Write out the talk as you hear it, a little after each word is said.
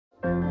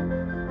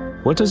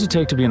What does it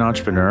take to be an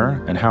entrepreneur,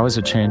 and how is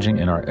it changing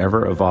in our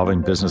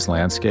ever-evolving business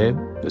landscape?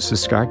 This is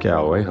Scott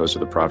Galloway, host of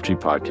the Prop G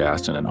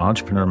podcast and an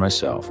entrepreneur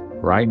myself.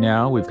 Right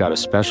now, we've got a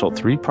special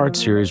 3-part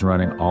series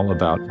running all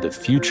about the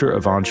future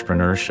of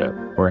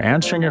entrepreneurship. We're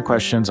answering your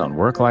questions on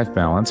work-life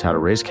balance, how to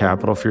raise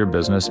capital for your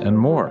business, and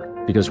more.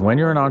 Because when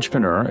you're an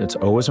entrepreneur, it's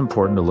always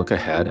important to look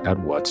ahead at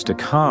what's to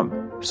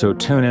come. So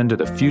tune in to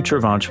the Future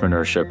of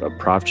Entrepreneurship, a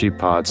Prop G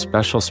pod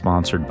special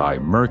sponsored by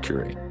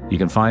Mercury. You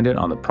can find it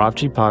on the Prop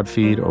G Pod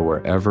feed or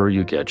wherever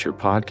you get your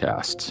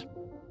podcasts.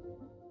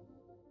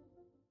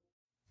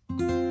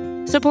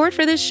 Support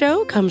for this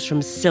show comes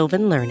from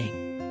Sylvan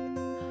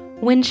Learning.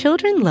 When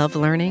children love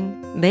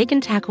learning, they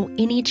can tackle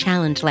any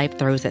challenge life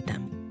throws at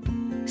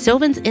them.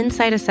 Sylvan's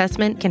Insight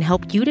Assessment can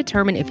help you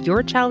determine if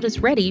your child is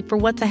ready for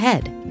what's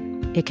ahead.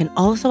 It can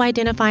also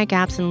identify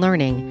gaps in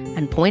learning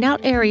and point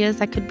out areas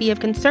that could be of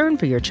concern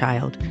for your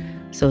child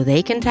so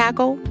they can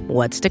tackle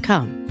what's to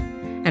come.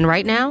 And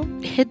right now,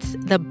 it's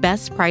the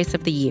best price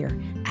of the year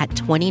at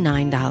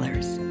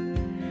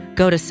 $29.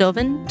 Go to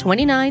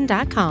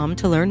sylvan29.com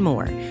to learn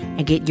more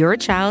and get your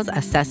child's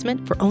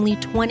assessment for only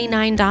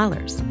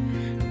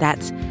 $29.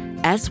 That's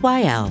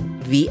SYLVAN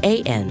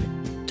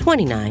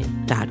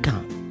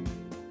 29.com.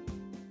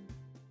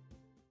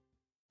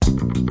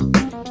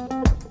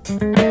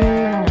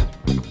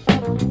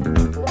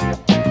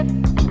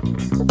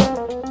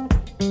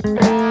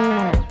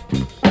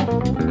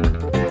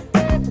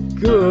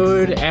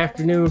 Good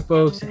afternoon,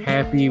 folks.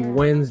 Happy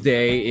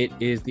Wednesday. It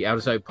is the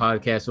Outside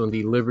Podcast on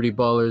the Liberty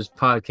Ballers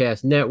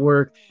Podcast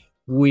Network.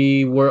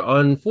 We were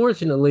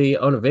unfortunately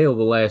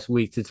unavailable last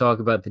week to talk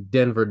about the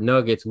Denver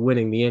Nuggets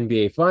winning the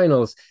NBA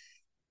Finals.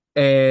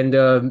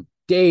 And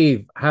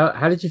Dave,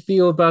 how did you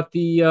feel about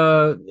the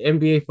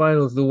NBA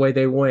Finals, the way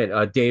they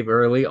went? Dave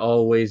Early,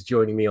 always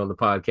joining me on the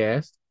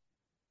podcast.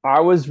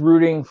 I was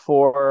rooting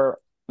for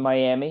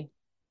Miami,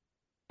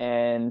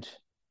 and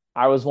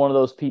I was one of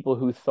those people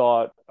who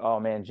thought, oh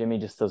man, Jimmy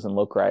just doesn't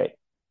look right,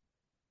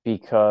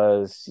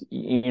 because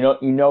you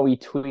know he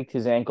tweaked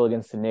his ankle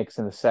against the Knicks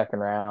in the second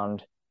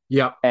round.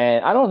 Yeah.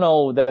 And I don't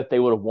know that they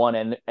would have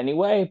won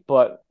anyway,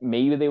 but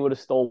maybe they would have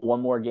stole one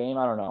more game.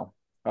 I don't know.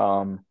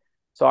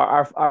 So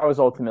I was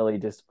ultimately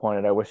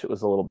disappointed. I wish it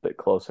was a little bit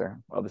closer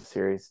of the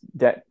series.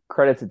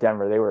 Credit to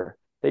Denver.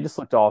 They just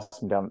looked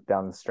awesome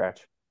down the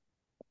stretch.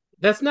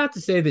 That's not to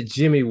say that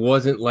Jimmy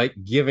wasn't like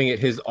giving it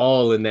his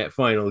all in that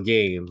final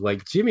game.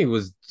 Like Jimmy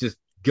was just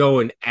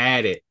going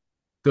at it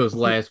those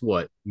last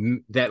 2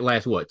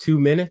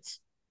 minutes?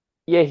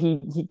 Yeah,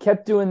 he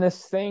kept doing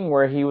this thing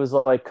where he was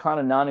like kind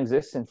of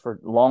non-existent for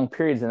long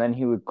periods, and then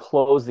he would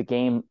close the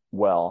game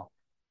well.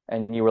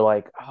 And you were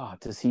like, oh,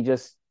 does he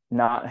just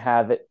not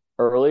have it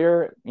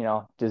earlier?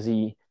 Does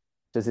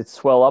it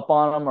swell up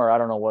on him, or I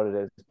don't know what it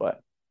is,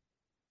 but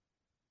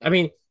I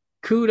mean,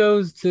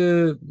 kudos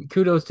to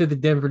the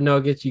Denver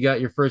Nuggets. You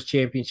got your first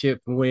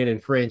championship win in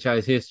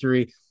franchise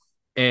history.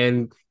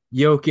 And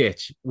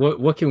Jokic,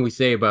 what can we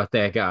say about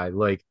that guy?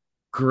 Like,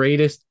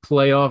 greatest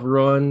playoff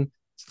run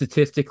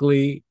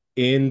statistically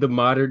in the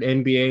modern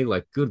NBA.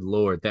 Like, good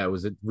Lord, that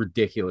was a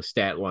ridiculous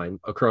stat line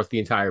across the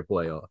entire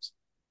playoffs.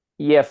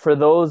 Yeah, for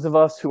those of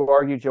us who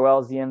argue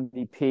Joel's the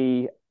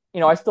MVP,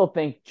 I still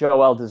think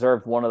Joel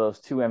deserved one of those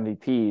 2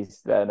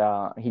 MVPs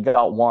that he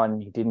got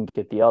one, he didn't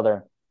get the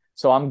other.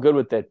 So I'm good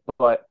with it.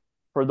 But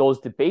for those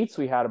debates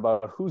we had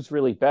about who's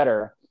really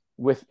better,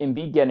 with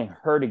Embiid getting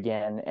hurt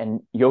again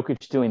and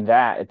Jokic doing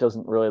that, it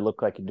doesn't really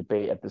look like a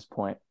debate at this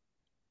point.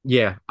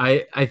 Yeah,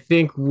 I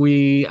think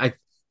I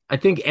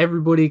think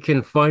everybody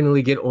can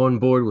finally get on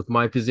board with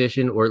my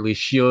position, or at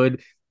least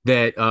should,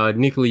 that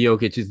Nikola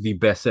Jokic is the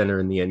best center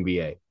in the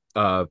NBA.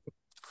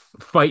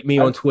 Fight me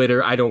on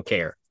Twitter. I don't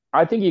care.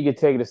 I think you could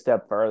take it a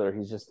step further.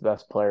 He's just the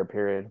best player,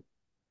 period.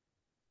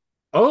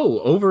 Oh,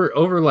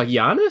 over like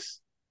Giannis?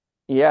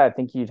 Yeah, I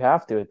think you'd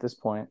have to at this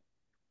point.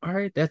 All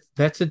right,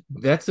 that's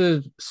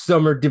a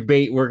summer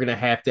debate we're gonna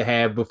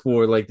have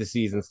before like the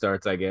season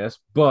starts, I guess.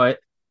 But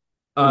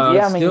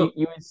yeah, I mean,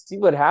 you would see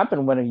what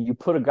happened when you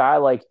put a guy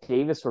like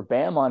Davis or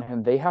Bam on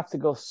him. They have to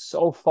go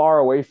so far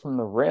away from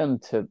the rim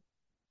to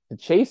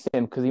chase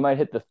him, because he might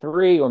hit the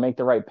 3 or make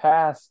the right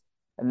pass,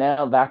 and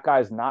now that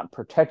guy's not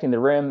protecting the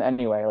rim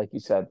anyway, like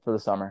you said, for the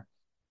summer.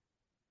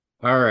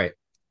 All right.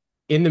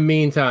 In the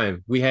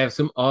meantime, we have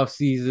some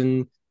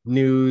off-season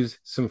news,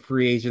 some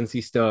free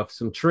agency stuff,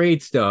 some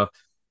trade stuff.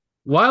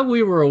 While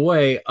we were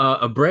away,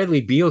 a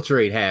Bradley Beal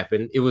trade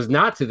happened. It was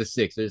not to the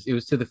Sixers. It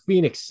was to the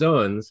Phoenix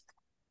Suns.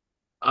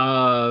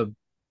 Did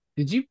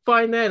you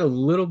find that a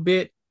little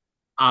bit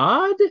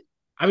odd?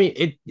 I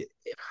mean,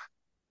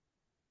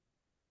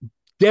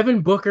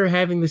 Devin Booker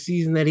having the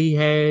season that he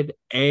had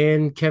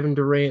and Kevin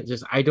Durant,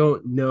 I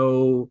don't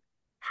know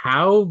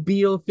how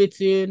Beal fits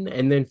in.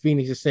 And then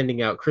Phoenix is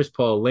sending out Chris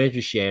Paul,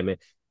 Landry Shamet,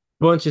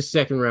 bunch of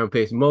second round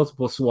picks,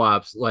 multiple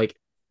swaps. Like,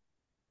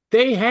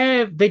 they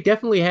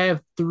definitely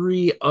have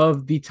 3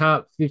 of the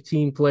top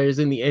 15 players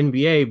in the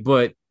NBA,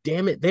 but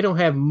damn it, they don't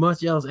have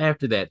much else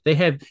after that. They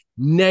have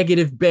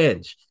negative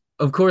bench.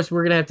 Of course,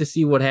 we're going to have to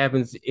see what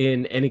happens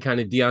in any kind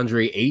of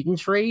DeAndre Ayton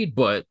trade,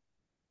 but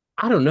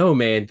I don't know,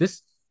 man.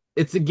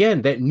 It's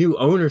again that new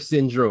owner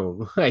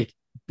syndrome. Like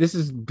this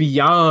is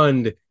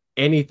beyond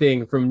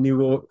anything from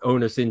new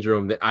owner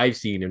syndrome that I've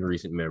seen in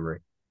recent memory.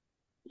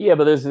 Yeah,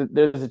 but there's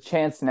a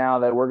chance now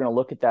that we're going to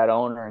look at that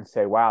owner and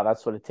say, "Wow,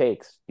 that's what it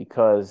takes,"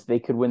 because they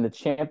could win the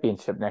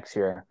championship next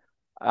year.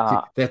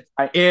 That's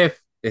I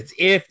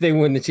if they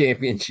win the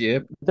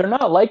championship. They're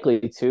not likely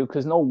to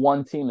because no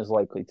one team is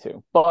likely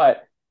to,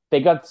 but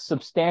they got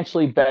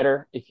substantially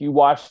better. If you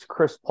watched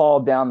Chris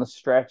Paul down the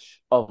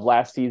stretch of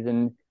last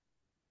season,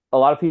 a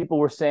lot of people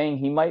were saying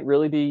he might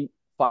really be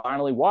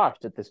finally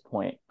washed at this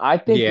point. I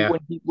think Yeah,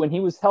 when he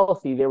was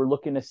healthy, they were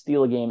looking to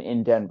steal a game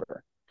in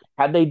Denver.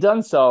 Had they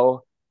done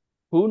so,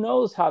 who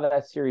knows how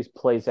that series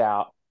plays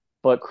out?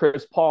 But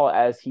Chris Paul,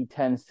 as he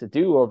tends to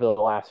do over the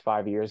last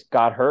 5 years,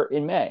 got hurt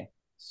in May.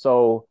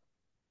 So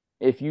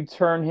if you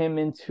turn him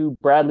into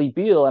Bradley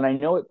Beal, and I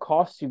know it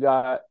costs you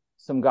got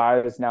some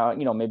guys now,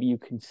 maybe you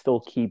can still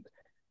keep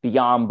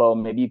Biombo.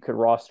 Maybe you could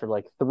roster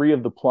like three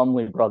of the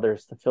Plumlee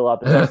brothers to fill out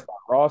the rest of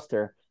that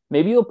roster.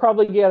 Maybe you'll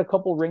probably get a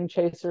couple ring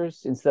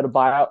chasers instead of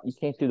buyout. You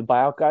can't do the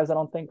buyout guys, I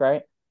don't think,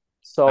 right? I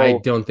So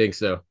don't think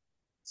so.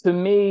 to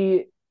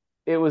me,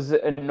 it was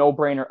a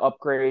no-brainer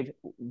upgrade.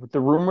 The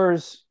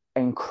rumors,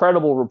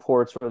 incredible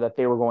reports were that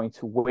they were going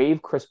to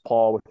waive Chris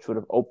Paul, which would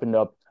have opened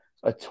up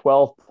a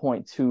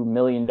 $12.2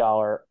 million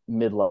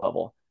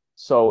mid-level.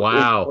 So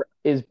Wow.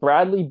 is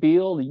Bradley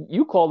Beal,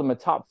 you called him a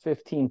top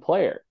 15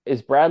 player.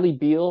 Is Bradley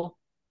Beal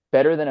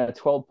better than a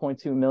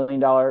 $12.2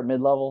 million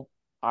mid-level?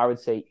 I would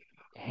say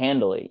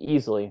handily,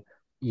 easily.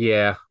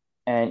 Yeah.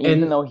 And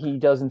even And though he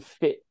doesn't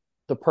fit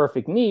the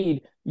perfect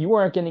need, you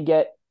weren't going to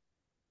get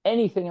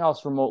anything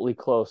else remotely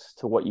close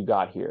to what you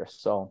got here.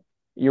 So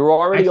you're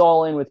already I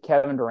all in with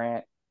Kevin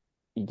Durant.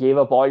 You gave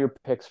up all your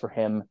picks for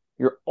him.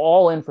 You're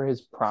all in for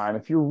his prime.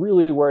 If you're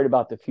really worried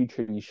about the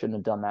future, you shouldn't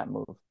have done that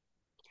move.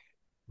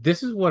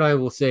 this is what I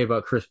will say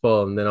about Chris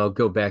Paul, and then I'll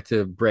go back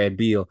to Brad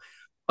Beal.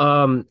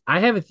 I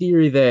have a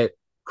theory that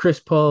Chris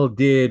Paul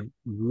did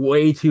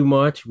way too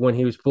much when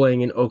he was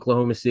playing in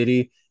Oklahoma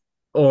City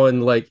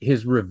on like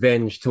his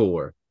revenge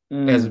tour.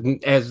 As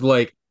Mm. as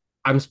like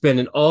I'm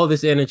spending all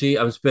this energy,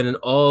 I'm spending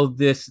all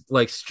this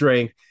like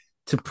strength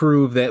to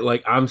prove that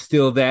like I'm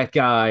still that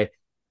guy.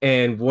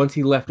 And once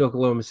he left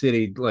Oklahoma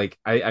City, like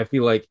I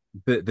feel like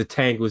the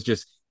tank was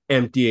just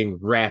emptying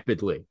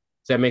rapidly.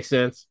 Does that make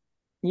sense?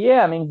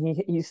 Yeah, I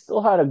mean he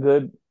still had a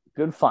good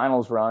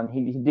finals run.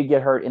 He did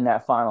get hurt in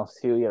that finals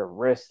too. He had a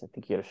wrist, I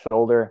think he had a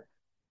shoulder,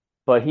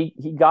 but he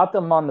got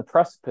them on the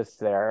precipice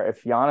there.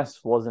 If Giannis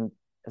wasn't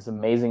as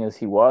amazing as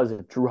he was,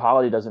 if Drew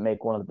Holiday doesn't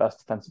make one of the best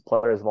defensive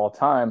players of all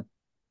time,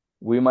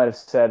 we might have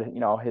said,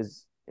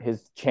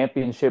 his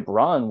championship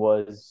run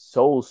was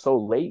so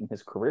late in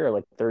his career,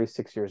 like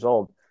 36 years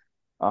old.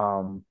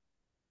 Um,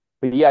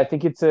 but yeah, I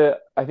think it's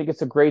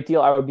a great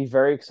deal. I would be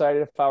very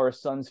excited if I were a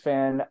Suns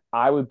fan.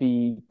 I would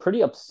be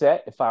pretty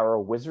upset if I were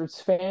a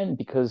Wizards fan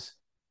because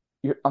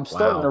I'm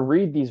starting to Wow.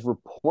 read these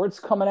reports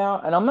coming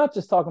out, and I'm not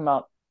just talking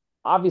about.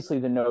 Obviously,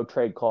 the no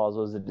trade clause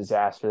was a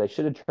disaster. They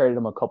should have traded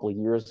him a couple of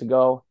years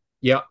ago.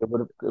 Yep. It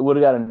would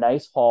have got a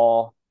nice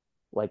haul.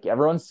 Like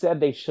everyone said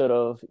they should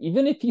have.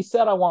 Even if he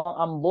said I'm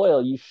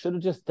loyal, you should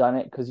have just done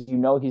it because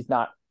he's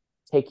not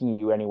taking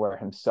you anywhere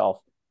himself.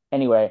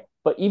 Anyway,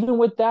 but even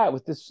with that,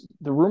 with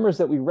the rumors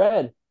that we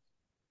read,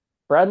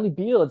 Bradley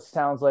Beal, it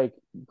sounds like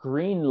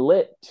green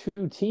lit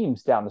two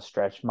teams down the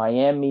stretch,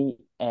 Miami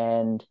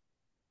and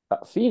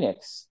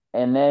Phoenix.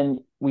 And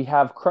then we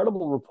have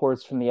credible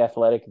reports from the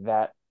Athletic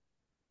that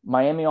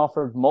Miami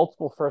offered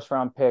multiple first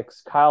round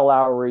picks, Kyle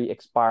Lowry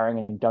expiring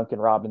and Duncan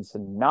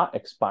Robinson not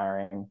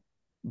expiring,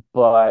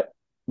 but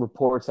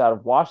reports out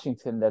of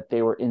Washington that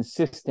they were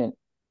insistent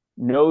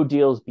no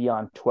deals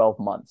beyond 12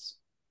 months.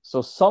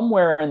 So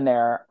somewhere in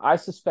there, I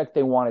suspect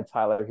they wanted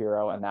Tyler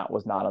Hero, and that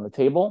was not on the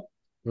table,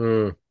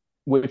 Mm.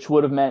 which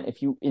would have meant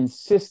if you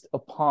insist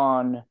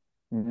upon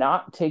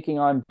not taking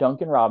on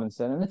Duncan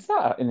Robinson, and it's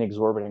not an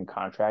exorbitant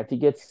contract, he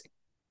gets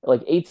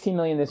like 18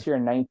 million this year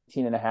and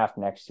 19 and a half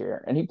next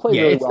year, and he played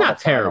Yeah, really it's well in the not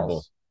terrible.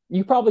 finals.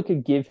 You probably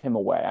could give him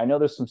away. I know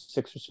there's some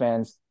Sixers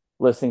fans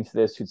listening to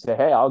this who'd say,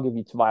 "Hey, I'll give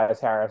you Tobias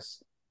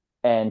Harris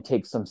and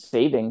take some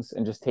savings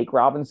and just take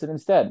Robinson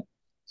instead."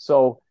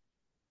 So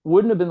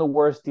wouldn't have been the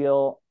worst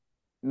deal.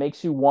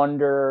 Makes you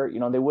wonder,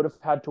 they would have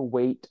had to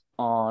wait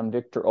on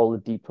Victor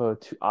Oladipo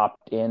to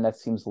opt in. That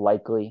seems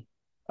likely.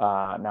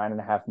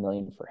 9.5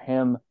 million for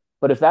him.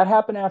 But if that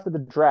happened after the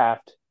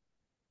draft,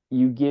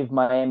 you give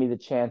Miami the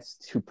chance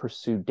to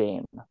pursue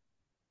Dame.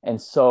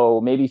 And so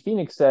maybe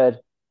Phoenix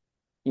said,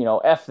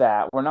 F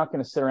that. We're not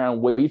going to sit around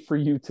and wait for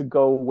you to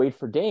go wait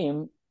for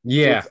Dame.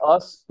 Yeah. It's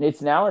us.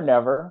 It's now or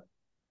never.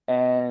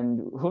 And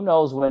who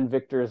knows when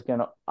Victor is going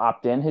to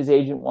opt in. His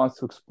agent wants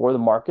to explore the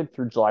market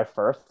through July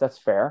 1st. That's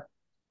fair.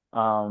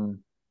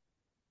 Um,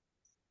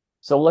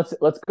 so let's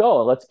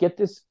go. Let's get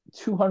this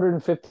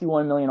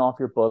 251 million off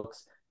your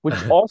books, which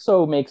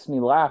also makes me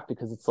laugh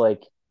because it's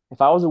like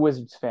if I was a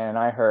Wizards fan and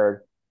I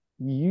heard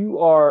you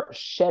are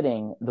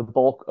shedding the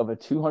bulk of a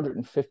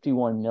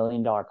 $251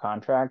 million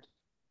contract,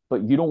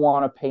 but you don't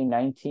want to pay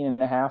 19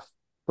 and a half.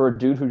 for a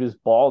dude who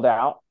just balled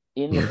out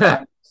in the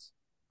finals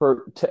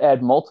to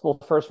add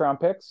multiple first round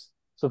picks.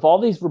 So if all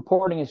these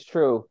reporting is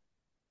true,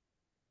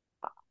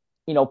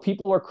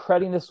 people are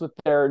crediting this with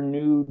their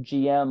new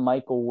GM,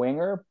 Michael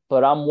Winger,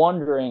 but I'm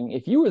wondering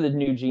if you were the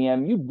new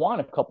GM, you'd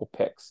want a couple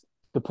picks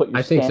to put your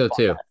I think stamp so on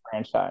too. that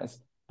franchise.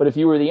 But if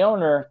you were the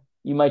owner,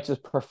 you might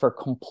just prefer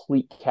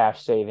complete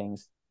cash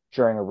savings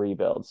during a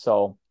rebuild.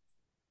 So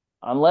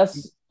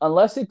unless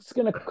it's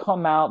going to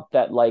come out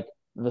that like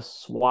the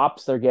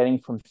swaps they're getting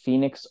from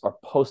Phoenix are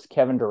post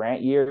Kevin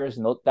Durant years,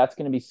 and that's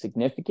going to be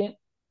significant.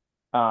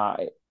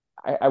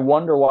 I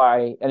wonder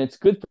why, and it's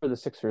good for the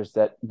Sixers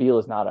that Beal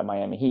is not at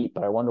Miami Heat,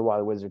 but I wonder why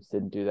the Wizards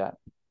didn't do that.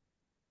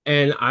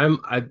 And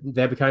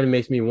that kind of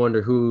makes me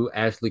wonder who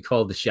actually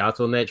called the shots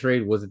on that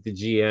trade. Was it the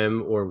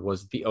GM or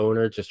was it the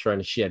owner just trying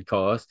to shed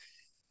costs?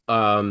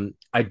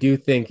 I do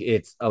think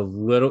it's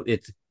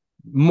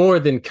more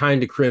than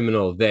kind of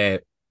criminal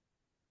that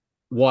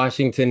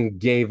Washington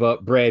gave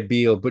up Brad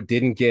Beal but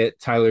didn't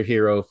get Tyler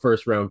Hero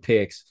first round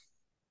picks.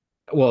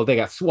 Well, they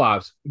got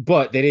swaps,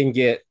 but they didn't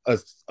get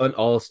an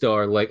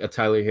all-star like a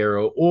Tyler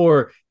Hero,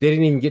 or they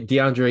didn't even get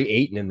DeAndre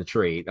Ayton in the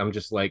trade. I'm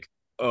just like,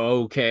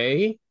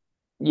 okay.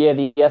 Yeah,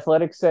 the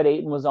Athletic said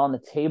Ayton was on the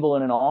table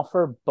in an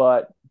offer,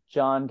 but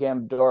John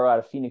Gambadoro out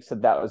of Phoenix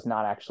said that was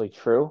not actually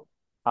true.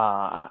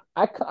 I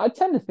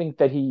tend to think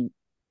that he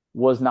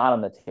was not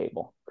on the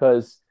table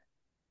because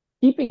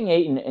keeping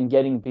Ayton and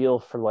getting Beal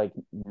for like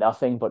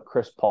nothing but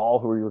Chris Paul,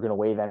 who you were going to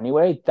waive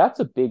anyway, that's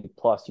a big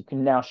plus. You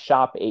can now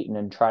shop Ayton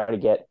and try to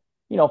get,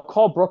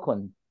 call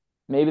Brooklyn.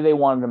 Maybe they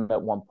wanted him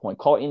at one point.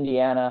 Call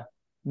Indiana.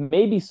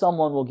 Maybe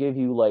someone will give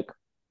you like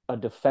a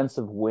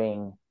defensive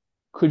wing.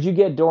 Could you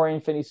get Dorian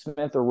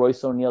Finney-Smith or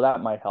Royce O'Neal?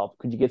 That might help.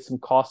 Could you get some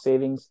cost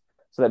savings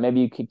so that maybe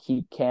you could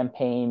keep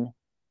Campaign?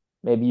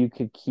 Maybe you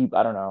could keep,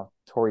 I don't know,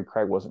 Torrey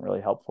Craig wasn't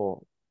really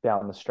helpful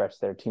down the stretch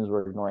there. Teams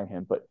were ignoring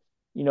him, but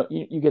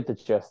you get the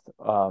gist.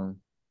 And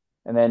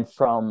then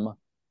from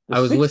I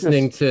was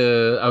listening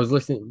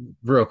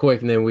real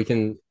quick, and then we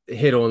can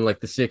hit on like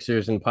the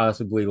Sixers and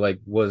possibly like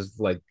was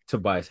like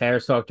Tobias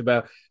Harris talked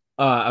about.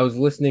 I was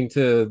listening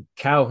to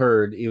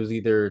Cowherd. It was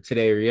either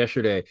today or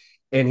yesterday,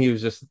 and he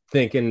was just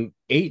thinking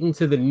Ayton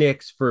to the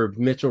Knicks for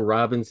Mitchell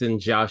Robinson,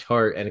 Josh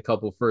Hart, and a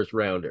couple first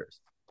rounders.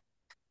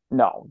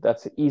 No,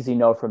 that's an easy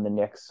no from the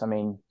Knicks. I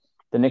mean,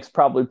 the Knicks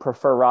probably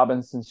prefer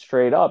Robinson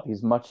straight up.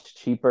 He's much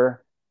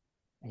cheaper.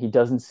 He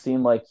doesn't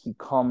seem like he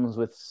comes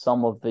with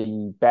some of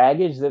the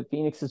baggage that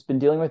Phoenix has been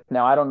dealing with.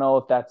 Now, I don't know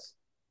if that's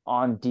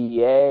on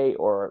DA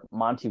or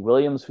Monty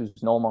Williams, who's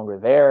no longer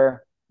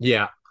there.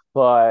 Yeah.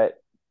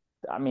 But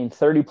I mean,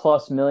 30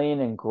 plus million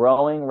and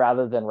growing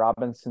rather than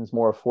Robinson's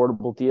more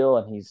affordable deal.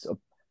 And he's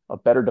a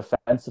better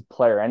defensive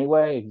player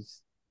anyway.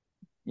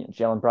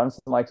 Jalen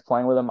Brunson likes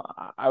playing with him.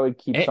 I would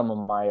keep some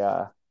of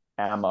my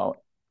ammo.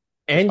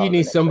 And you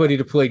need somebody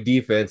to play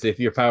defense if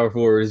your power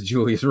forward is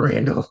Julius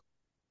Randle.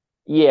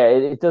 Yeah,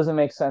 it doesn't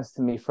make sense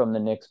to me from the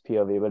Knicks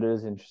POV, but it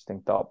is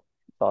interesting thought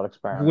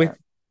experiment.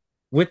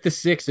 With the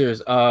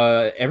Sixers,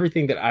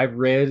 everything that I've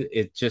read,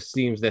 it just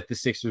seems that the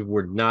Sixers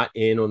were not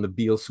in on the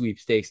Beal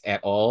sweepstakes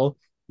at all,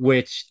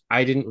 which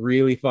I didn't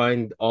really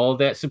find all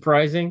that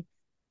surprising,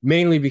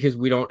 mainly because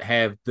we don't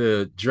have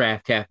the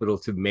draft capital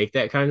to make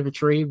that kind of a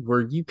trade.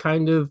 Were you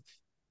kind of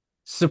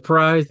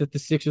surprised that the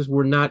Sixers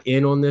were not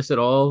in on this at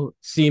all,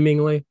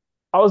 seemingly?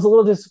 I was a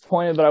little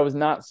disappointed, but I was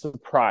not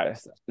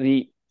surprised.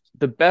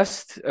 The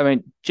best, I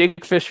mean,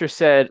 Jake Fisher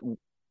said,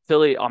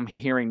 Philly, I'm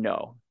hearing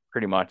no,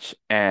 pretty much.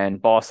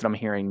 And Boston, I'm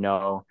hearing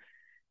no.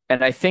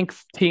 And I think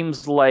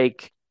teams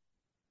like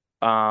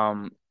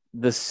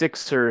the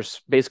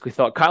Sixers basically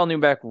thought Kyle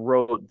Neubeck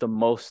wrote the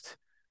most,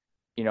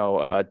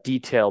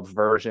 detailed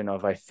version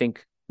of, I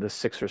think, the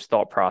Sixers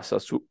thought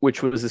process,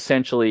 which was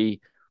essentially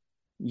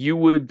you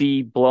would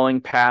be blowing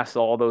past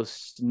all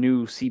those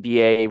new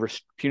CBA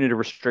punitive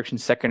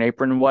restrictions, second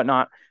apron and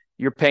whatnot.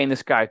 You're paying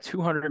this guy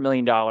 $200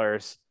 million.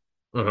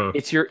 Uh-huh.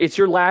 It's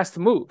your last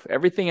move.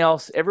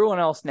 Everyone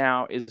else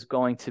now is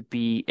going to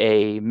be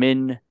a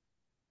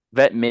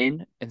vet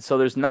min. And so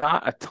there's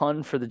not a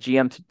ton for the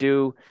GM to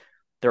do.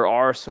 There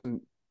are some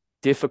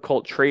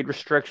difficult trade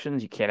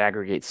restrictions. You can't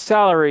aggregate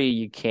salary.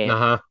 You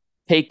can't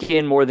take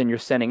in more than you're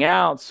sending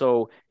out.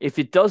 So if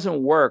it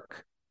doesn't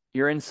work,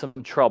 you're in some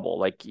trouble.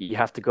 Like you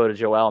have to go to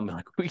Joel and be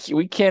like,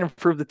 we can't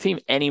improve the team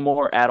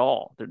anymore at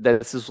all.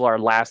 This is our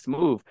last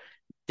move.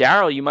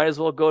 Daryl, you might as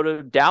well go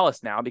to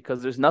Dallas now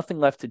because there's nothing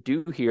left to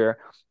do here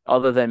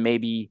other than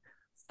maybe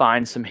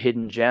find some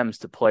hidden gems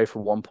to play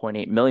for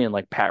 1.8 million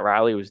like Pat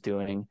Riley was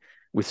doing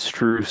with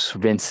Strus,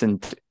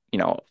 Vincent,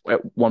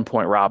 at one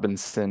point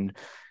Robinson,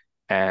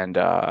 and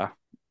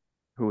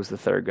who was the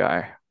third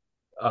guy?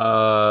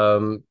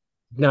 Not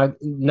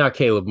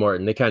Caleb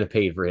Martin. They kind of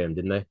paid for him,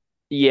 didn't they?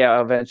 Yeah,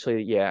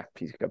 eventually, yeah,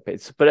 he got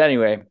paid. But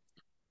anyway,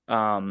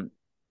 but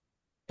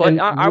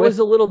I was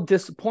a little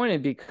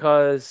disappointed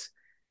because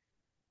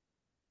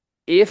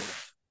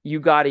if you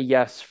got a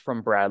yes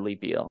from Bradley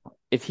Beal,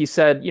 if he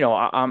said,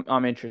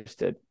 I'm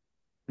interested,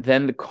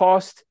 then the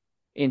cost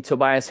in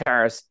Tobias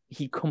Harris,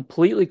 he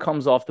completely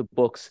comes off the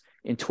books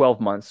in 12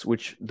 months,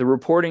 which the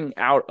reporting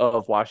out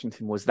of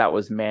Washington was that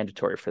was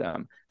mandatory for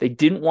them. They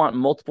didn't want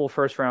multiple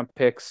first round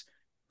picks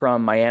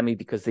from Miami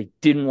because they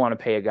didn't want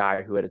to pay a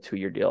guy who had a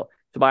 2-year deal.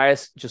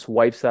 Tobias just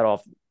wipes that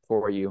off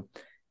for you.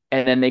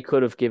 And then they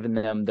could have given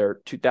them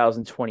their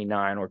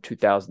 2029 or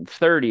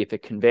 2030 if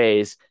it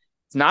conveys.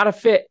 It's not a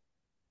fit.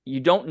 You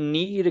don't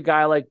need a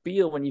guy like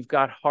Beal when you've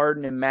got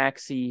Harden and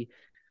Maxey,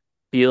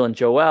 Beal and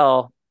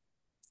Joel.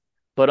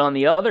 But on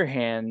the other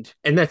hand,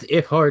 and that's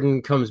if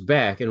Harden comes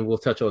back, and we'll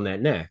touch on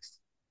that next.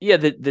 Yeah,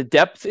 the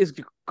depth is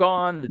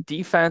gone, the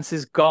defense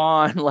is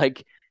gone.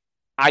 Like,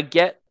 I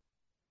get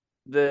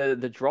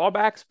the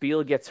drawbacks.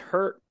 Beal gets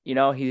hurt.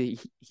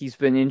 He's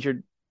been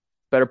injured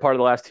better part of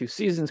the last 2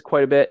 seasons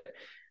quite a bit.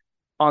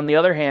 On the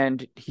other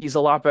hand, he's a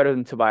lot better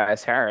than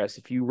Tobias Harris.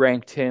 If you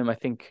ranked him, I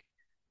think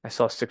I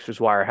saw Sixers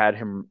Wire had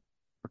him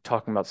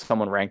talking about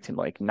someone ranked him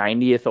like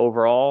 90th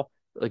overall.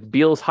 Like,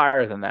 Beal's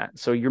higher than that.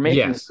 So you're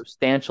making a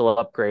substantial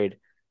upgrade,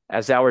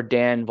 as our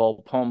Dan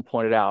Volpone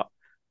pointed out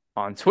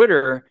on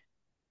Twitter.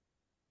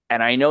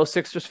 And I know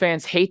Sixers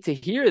fans hate to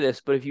hear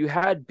this, but if you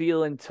had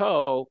Beal in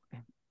tow,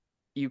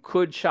 you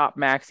could shop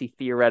Maxey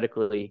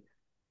theoretically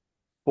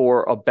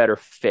for a better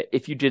fit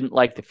if you didn't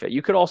like the fit.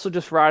 You could also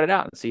just ride it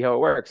out and see how it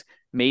works.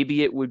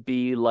 Maybe it would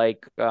be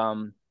like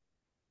Mr.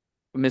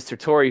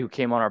 Torrey, who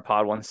came on our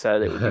pod once,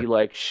 said it would be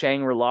like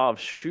Shangri-La of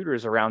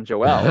shooters around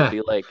Joel. It would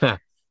be like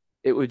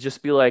it would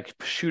just be like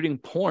shooting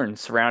porn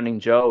surrounding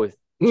Joe with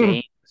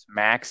James,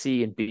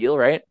 Maxey, and Beal,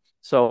 right?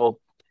 So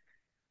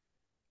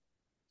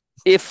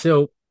if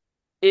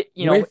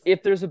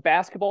there's a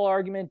basketball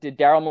argument, did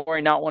Daryl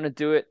Morey not want to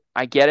do it?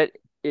 I get it.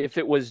 If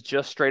it was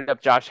just straight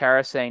up Josh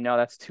Harris saying, no,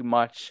 that's too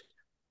much,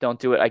 don't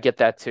do it, I get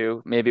that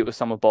too. Maybe it was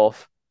some of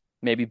both.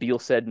 Maybe Beal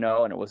said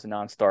no and it was a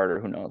non-starter.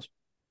 Who knows?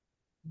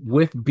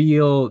 With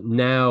Beal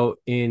now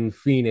in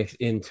Phoenix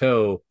in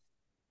tow,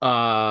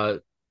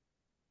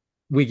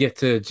 we get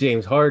to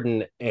James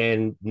Harden,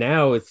 and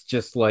now it's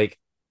just like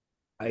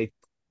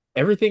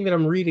everything that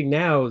I'm reading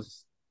now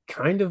is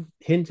kind of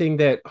hinting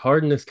that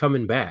Harden is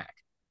coming back.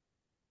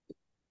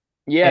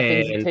 Yeah,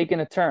 things have taken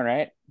a turn,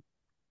 right?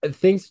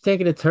 Things have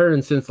taken a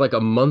turn since like a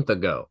month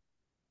ago,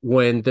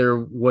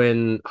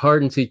 when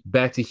Harden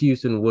back to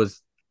Houston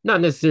was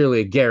not necessarily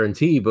a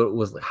guarantee, but it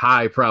was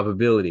high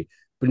probability.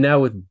 But now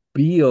with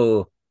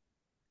Beal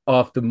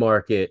off the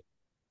market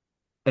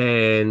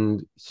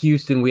and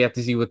Houston, we have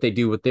to see what they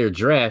do with their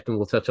draft, and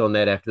we'll touch on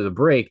that after the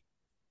break.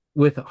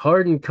 With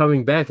Harden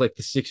coming back, like,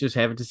 the Sixers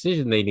have a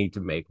decision they need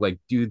to make. Like,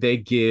 do they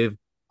give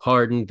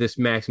Harden this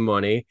max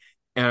money?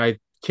 And I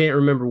can't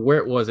remember where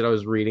it was that I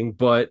was reading,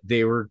 but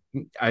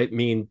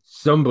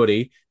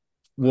somebody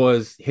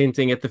was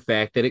hinting at the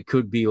fact that it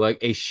could be like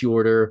a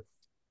shorter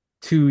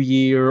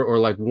 2-year or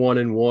like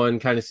 1-and-1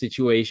 kind of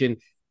situation.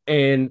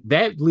 And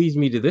that leads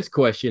me to this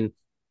question.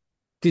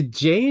 Did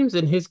James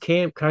and his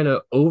camp kind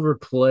of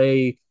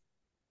overplay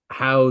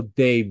how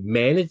they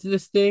managed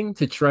this thing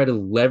to try to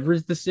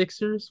leverage the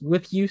Sixers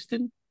with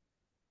Houston?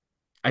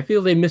 I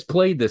feel they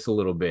misplayed this a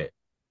little bit.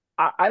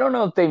 I don't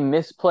know if they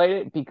misplayed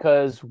it,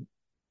 because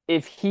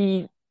if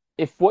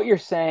what you're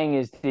saying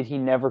is, did he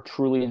never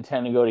truly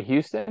intend to go to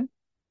Houston?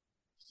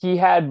 He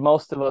had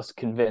most of us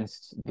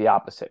convinced the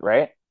opposite,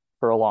 right?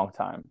 For a long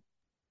time.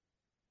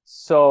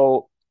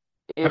 So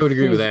I would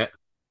agree with that.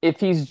 If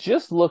he's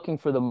just looking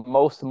for the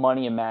most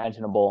money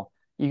imaginable,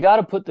 you got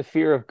to put the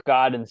fear of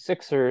God in the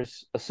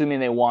Sixers, assuming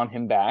they want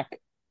him back,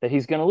 that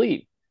he's going to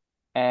leave.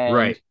 And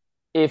right.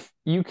 If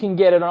you can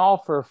get an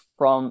offer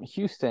from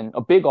Houston,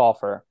 a big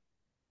offer,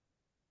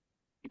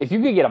 if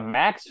you could get a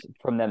max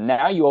from them,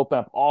 now you open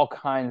up all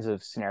kinds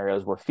of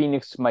scenarios where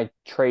Phoenix might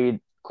trade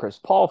Chris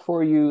Paul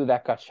for you.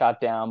 That got shot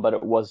down, but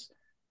it was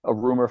a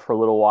rumor for a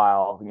little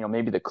while.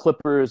 Maybe the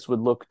Clippers would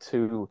look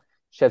to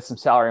shed some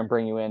salary and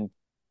bring you in.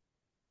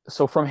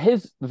 So from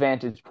his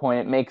vantage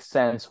point, it makes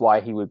sense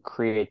why he would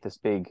create this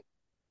big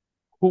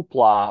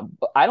hoopla.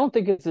 But I don't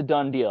think it's a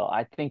done deal.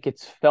 I think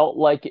it's felt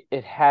like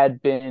it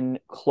had been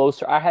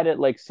closer. I had it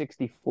like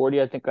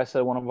 60-40, I think I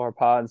said one of our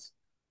pods.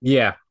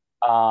 Yeah.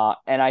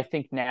 And I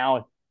think now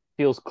it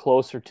feels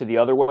closer to the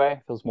other way.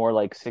 It feels more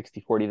like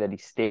 60-40 that he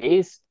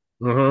stays.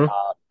 Mm-hmm.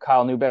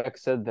 Kyle Neubeck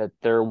said that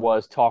there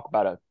was talk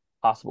about a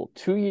possible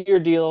 2-year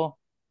deal.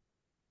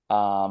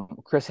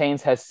 Chris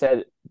Haynes has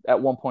said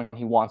at one point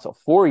he wants a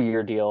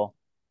 4-year deal.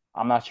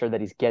 I'm not sure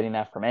that he's getting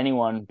that from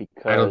anyone,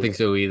 because I don't think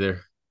so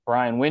either.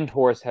 Brian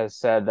Windhorst has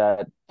said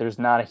that there's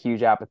not a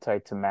huge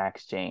appetite to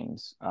max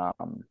James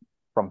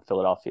from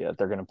Philadelphia.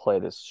 They're going to play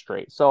this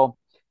straight. So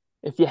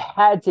if you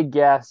had to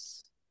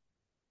guess,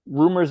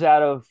 rumors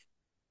out of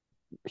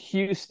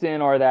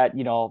Houston are that,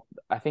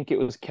 I think it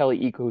was Kelly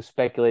Iko who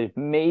speculated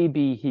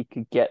maybe he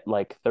could get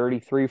like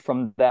 33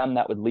 from them.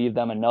 That would leave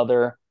them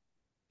another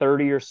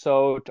 30 or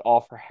so to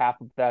offer half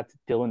of that to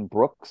Dylan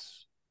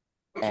Brooks.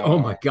 Oh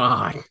my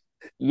God.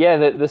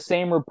 Yeah, the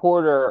same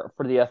reporter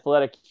for the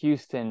Athletic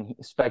Houston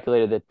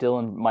speculated that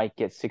Dylan might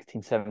get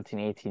 16, 17,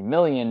 18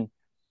 million,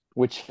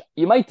 which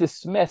you might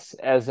dismiss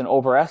as an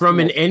overestimate. From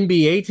an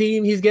NBA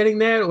team he's getting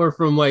that, or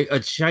from like a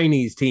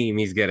Chinese team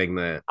he's getting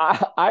that?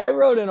 I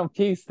wrote in a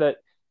piece that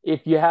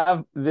if you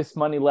have this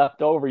money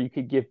left over, you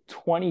could give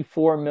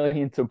 24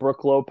 million to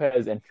Brooke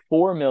Lopez and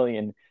 4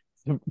 million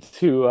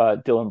to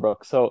Dylan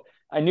Brooks. So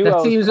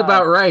That seems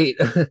about right.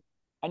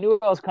 I knew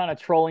I was kind of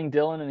trolling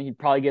Dylan, and he'd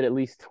probably get at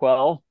least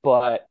 12.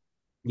 But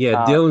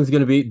Yeah, um,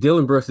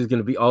 Dylan Brooks is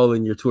gonna be all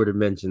in your Twitter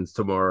mentions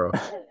tomorrow.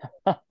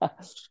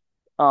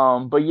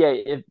 but yeah,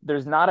 if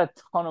there's not a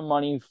ton of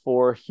money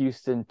for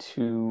Houston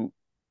to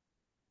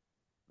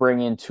bring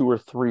in two or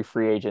three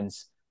free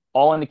agents,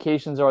 all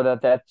indications are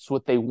that that's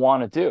what they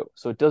want to do.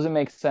 So it doesn't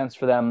make sense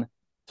for them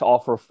to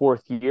offer a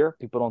fourth year.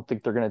 People don't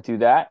think they're going to do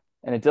that.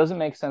 And it doesn't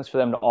make sense for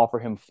them to offer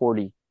him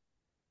 40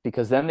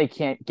 because then they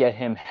can't get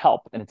him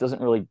help. And it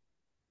doesn't really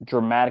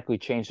dramatically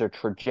change their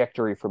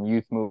trajectory from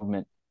youth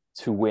movement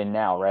to win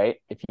now, right?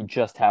 If you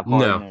just have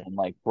Harden No. and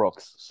like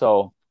Brooks.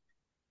 So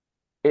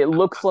it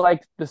looks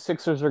like the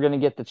Sixers are going to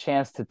get the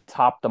chance to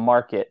top the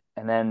market,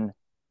 and then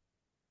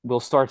we'll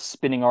start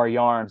spinning our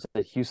yarns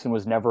that Houston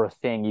was never a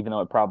thing, even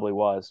though it probably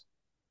was.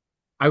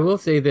 I will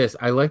say this.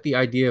 I like the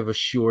idea of a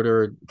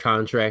shorter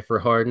contract for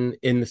Harden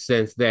in the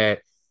sense that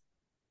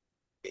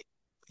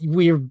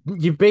you're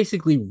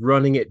basically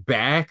running it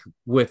back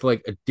with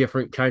like a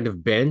different kind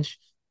of bench,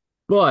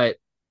 but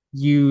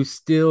you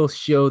still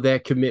show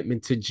that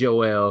commitment to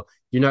Joel.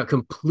 You're not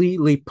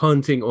completely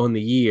punting on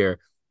the year.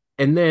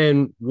 And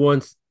then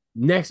once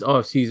next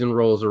offseason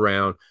rolls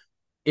around,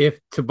 if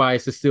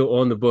Tobias is still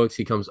on the books,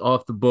 he comes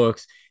off the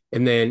books.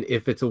 And then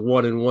if it's a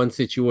 1-on-1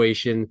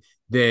 situation,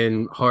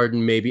 then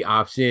Harden maybe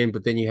opts in,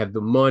 but then you have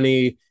the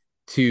money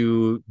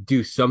to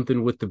do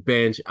something with the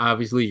bench.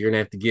 Obviously, you're going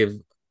to have to give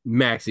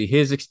Maxey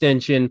his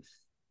extension,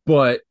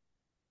 but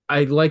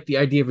I like the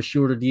idea of a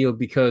shorter deal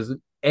because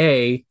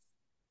A,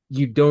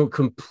 you don't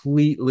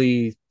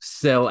completely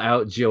sell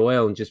out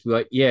Joel and just be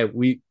like, yeah,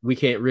 we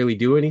can't really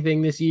do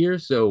anything this year,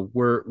 so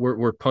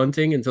we're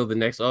punting until the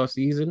next off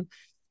season.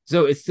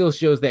 So it still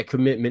shows that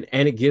commitment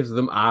and it gives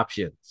them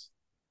options.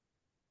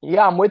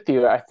 Yeah, I'm with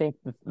you. I think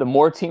the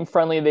more team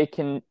friendly they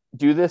can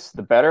do this,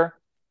 the better.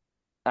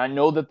 I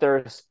know that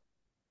there's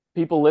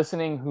people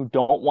listening who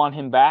don't want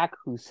him back,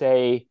 who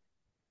say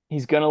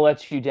he's going to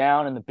let you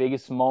down in the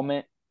biggest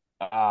moment.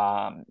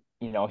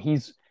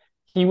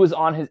 He was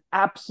on his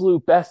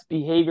absolute best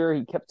behavior.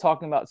 He kept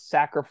talking about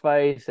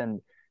sacrifice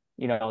and,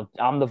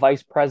 I'm the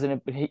vice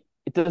president, but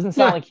it doesn't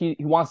sound Yeah, like he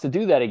wants to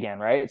do that again,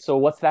 right? So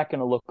what's that going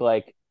to look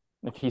like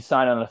if he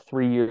signed on a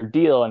 3-year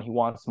deal and he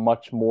wants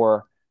much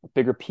more, a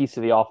bigger piece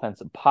of the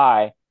offensive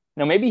pie?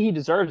 Maybe he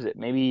deserves it.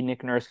 Maybe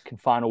Nick Nurse can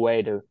find a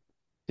way to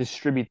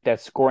distribute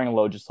that scoring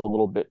load just a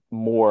little bit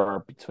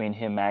more between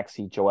him,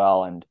 Maxey,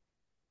 Joel, and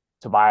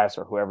Tobias,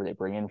 or whoever they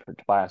bring in for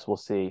Tobias. We'll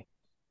see.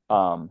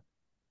 Um,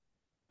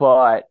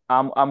 but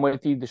I'm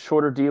with you. The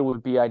shorter deal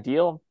would be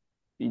ideal.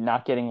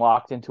 Not getting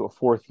locked into a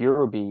fourth year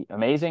would be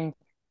amazing.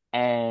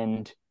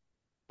 And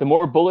the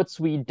more bullets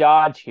we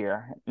dodge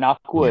here,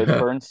 knock wood,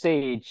 burn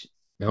sage,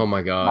 oh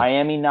my god.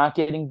 Miami not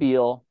getting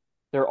Beal.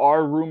 There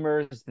are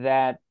rumors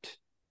that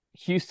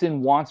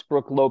Houston wants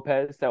Brooke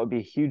Lopez. That would be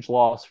a huge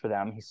loss for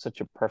them. He's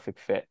such a perfect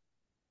fit.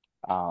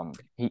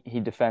 He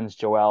defends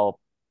Joel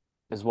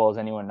as well as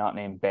anyone not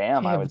named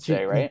Bam, Yeah, I would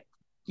say, right?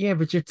 yeah,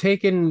 but you're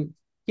taking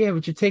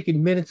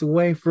minutes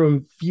away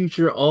from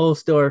future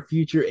All-Star,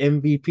 future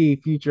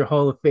MVP, future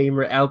Hall of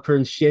Famer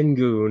Alperen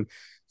Şengün,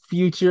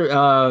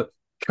 future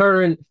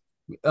current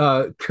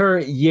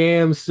current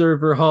Yam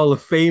server Hall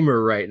of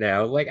Famer right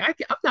now. Like I'm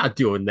not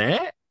doing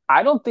that.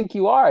 I don't think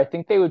you are. I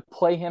think they would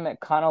play him at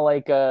kind of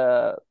like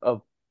a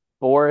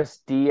Boris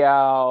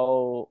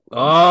Diaw,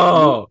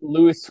 Oh,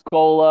 Luis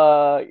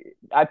Scola.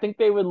 I think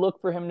they would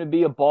look for him to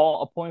be a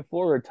point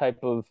forward type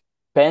of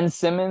Ben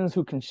Simmons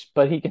who can,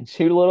 but he can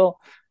shoot a little.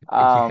 you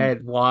Um,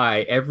 had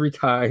why every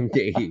time,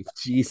 Dave.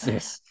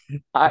 Jesus.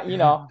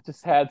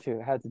 just had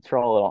to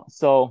troll a little.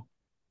 So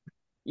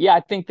yeah,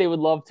 I think they would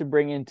love to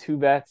bring in two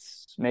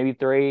vets, maybe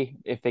three,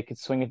 if they could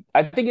swing it.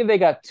 I think if they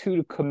got two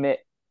to commit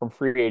from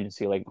free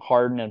agency, like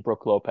Harden and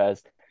Brooke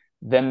Lopez,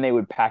 then they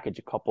would package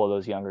a couple of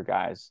those younger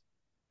guys.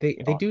 They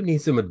do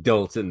need some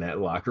adults in that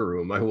locker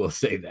room, I will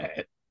say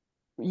that.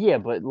 Yeah,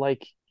 but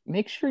like,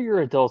 make sure your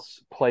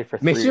adults play for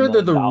Make $3 sure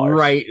they're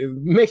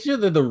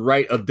million. the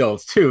right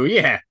adults too.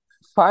 Yeah.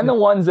 Find the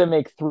ones that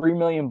make $3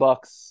 million,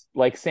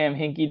 like Sam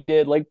Hinkie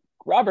did. Like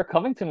Robert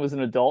Covington was an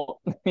adult.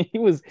 He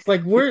was, It's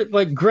like we're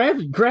like grab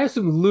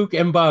some Luke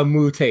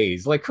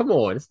Mbamutes. Like, come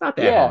on, it's not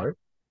that yeah, hard.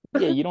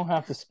 yeah. You don't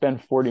have to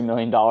spend $40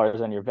 million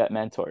on your vet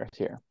mentors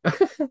here.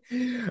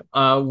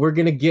 We're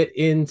gonna get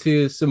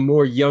into some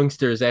more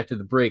youngsters after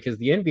the break because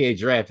the NBA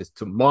draft is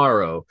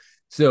tomorrow.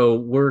 So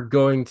we're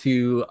going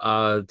to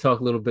talk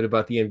a little bit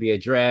about the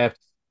NBA draft.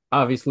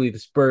 Obviously, the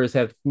Spurs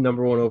have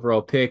number one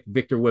overall pick.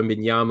 Victor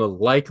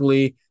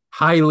Wembanyama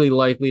highly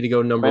likely to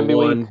go number Wemby week.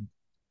 one,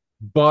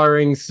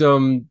 barring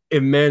some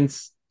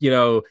immense,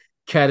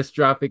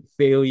 catastrophic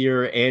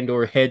failure and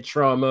or head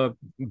trauma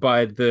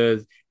by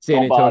the San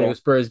Don't Antonio bother.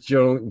 Spurs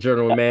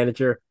general Yeah,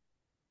 manager.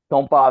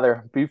 don't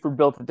bother. Buford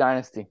built a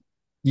dynasty.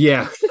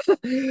 Yeah.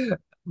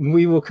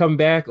 We will come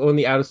back on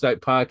the Out of Sight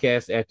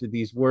podcast after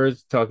these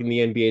words, talking the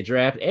NBA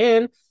draft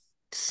and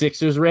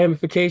Sixers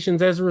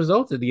ramifications as a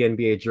result of the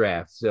NBA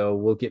draft. So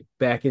we'll get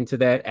back into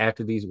that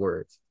after these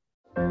words.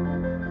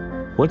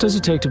 What does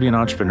it take to be an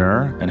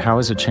entrepreneur, and how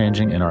is it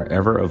changing in our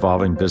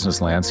ever-evolving business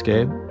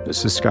landscape?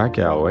 This is Scott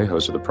Galloway,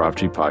 host of the Prop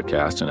G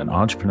podcast and an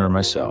entrepreneur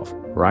myself.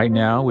 Right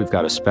now, we've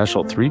got a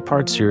special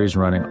 3-part series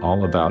running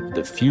all about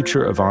the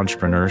future of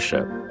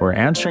entrepreneurship. We're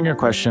answering your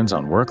questions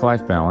on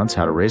work-life balance,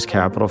 how to raise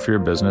capital for your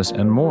business,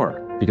 and more.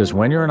 Because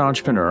when you're an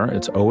entrepreneur,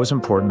 it's always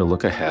important to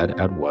look ahead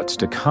at what's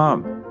to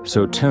come.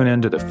 So tune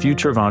in to the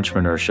Future of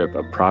Entrepreneurship,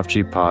 a Prop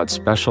G pod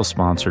special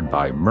sponsored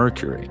by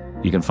Mercury.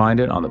 You can find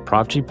it on the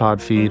Prop G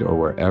Pod feed or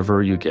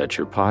wherever you get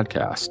your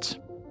podcasts.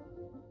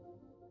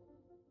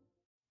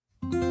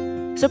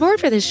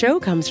 Support for this show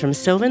comes from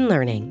Sylvan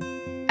Learning.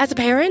 As a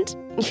parent,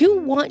 you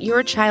want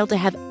your child to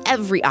have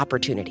every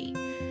opportunity,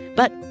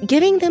 but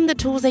giving them the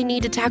tools they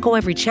need to tackle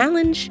every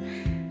challenge,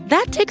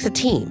 that takes a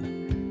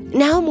team.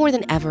 Now more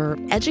than ever,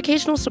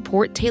 educational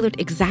support tailored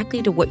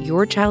exactly to what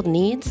your child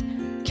needs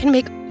can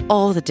make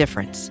all the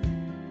difference.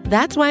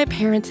 That's why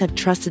parents have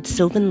trusted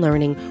Sylvan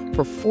Learning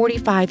for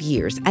 45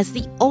 years as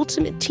the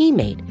ultimate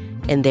teammate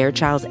in their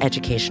child's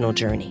educational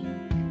journey,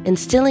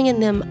 instilling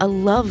in them a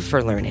love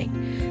for learning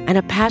and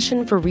a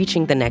passion for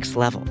reaching the next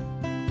level.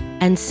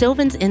 And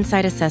Sylvan's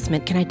Insight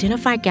Assessment can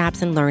identify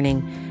gaps in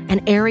learning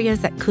and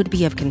areas that could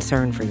be of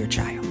concern for your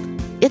child.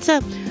 It's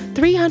a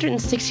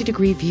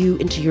 360-degree view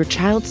into your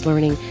child's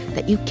learning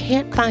that you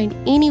can't find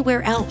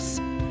anywhere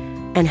else,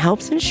 and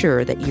helps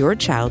ensure that your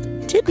child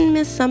didn't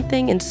miss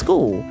something in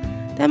school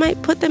that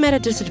might put them at a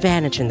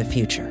disadvantage in the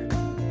future.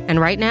 And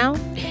right now,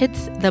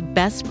 it's the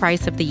best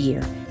price of the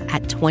year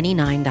at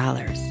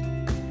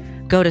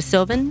 $29. Go to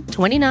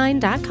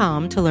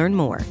sylvan29.com to learn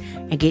more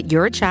and get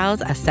your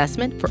child's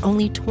assessment for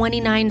only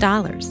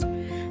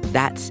 $29.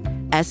 That's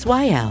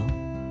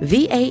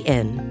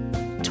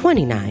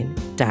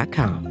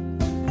SYLVAN29.com.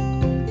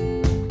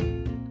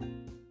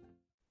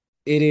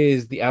 It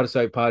is the Out of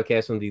Sight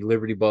podcast on the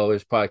Liberty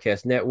Ballers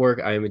Podcast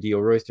Network. I am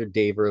Adil Royster.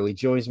 Dave Early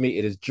joins me.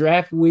 It is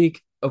draft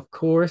week, of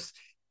course.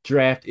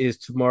 Draft is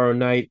tomorrow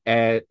night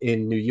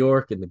in New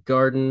York in the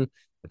Garden.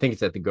 I think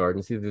it's at the Garden.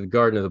 It's either the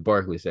Garden or the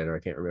Barclays Center. I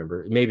can't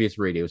remember. Maybe it's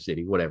Radio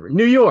City, whatever.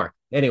 New York.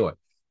 Anyway,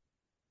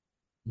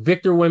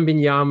 Victor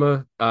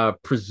Wembanyama,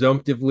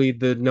 presumptively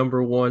the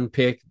number one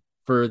pick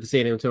for the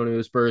San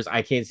Antonio Spurs.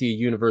 I can't see a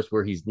universe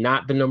where he's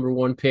not the number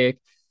one pick.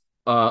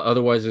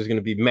 Otherwise, there's going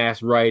to be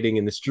mass rioting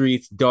in the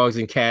streets, dogs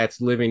and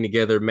cats living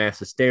together, mass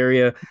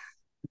hysteria.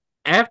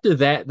 After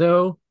that,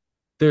 though,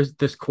 there's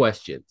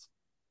questions.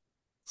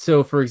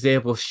 So, for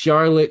example,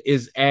 Charlotte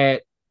is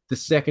at the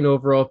second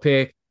overall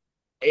pick.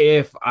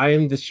 If I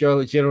am the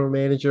Charlotte general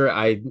manager,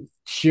 I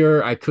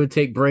could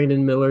take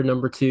Brandon Miller,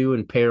 number 2,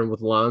 and pair him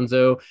with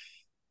Lonzo.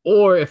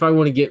 Or if I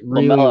want to get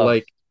really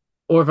LaMelo.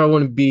 Or if I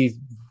want to be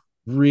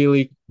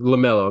really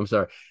LaMelo, I'm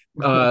sorry.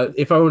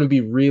 If I want to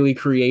be really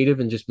creative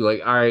and just be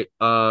like, all right,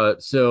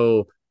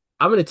 so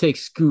I'm going to take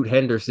Scoot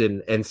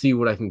Henderson and see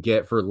what I can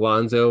get for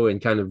Lonzo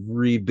and kind of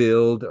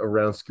rebuild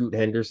around Scoot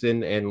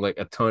Henderson and like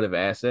a ton of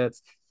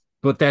assets.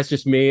 But that's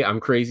just me. I'm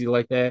crazy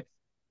like that.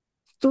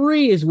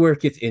 3 is where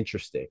it gets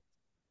interesting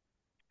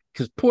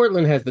because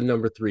Portland has the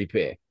number 3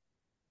 pick.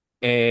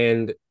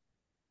 And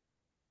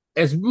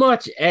as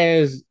much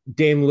as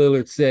Dame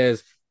Lillard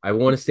says, I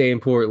want to stay in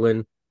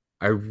Portland,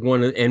 I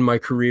want to end my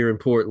career in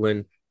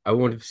Portland, I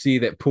want to see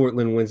that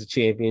Portland wins a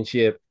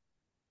championship,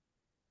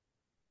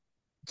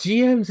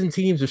 GMs and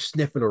teams are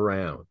sniffing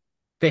around.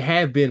 They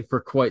have been for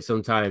quite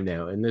some time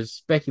now, and there's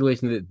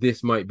speculation that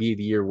this might be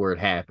the year where it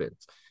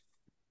happens.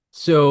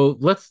 So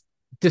let's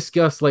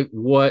discuss like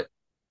what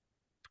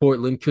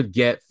Portland could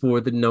get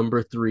for the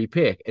number 3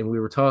 pick. And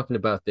we were talking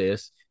about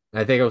this.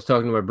 I think I was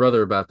talking to my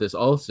brother about this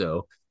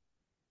also.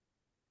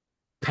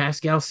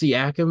 Pascal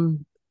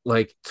Siakam,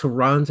 like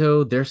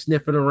Toronto, they're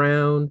sniffing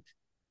around.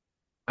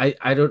 I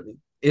don't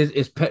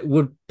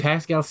would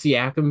Pascal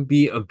Siakam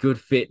be a good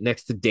fit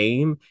next to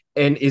Dame?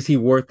 And is he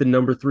worth the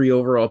number 3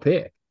 overall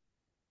pick?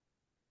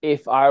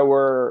 If I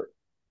were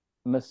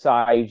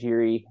Masai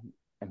Ujiri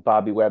and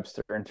Bobby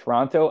Webster in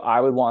Toronto,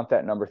 I would want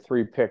that number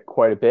 3 pick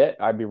quite a bit.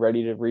 I'd be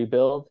ready to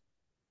rebuild.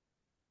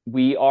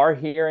 We are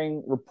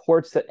hearing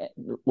reports that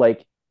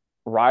like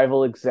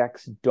rival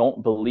execs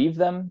don't believe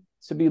them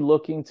to be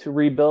looking to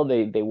rebuild.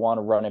 They want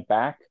to run it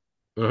back.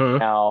 Uh-huh.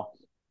 Now,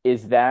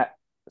 is that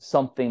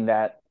something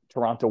that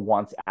Toronto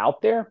wants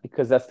out there?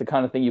 Because that's the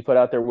kind of thing you put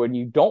out there when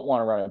you don't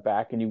want to run it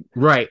back and you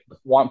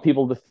want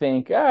people to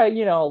think,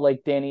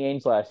 like Danny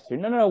Ainge last year.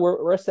 No,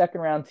 we're a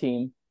second round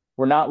team.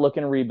 We're not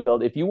looking to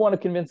rebuild. If you want to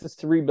convince us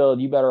to rebuild,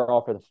 you better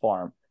offer the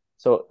farm.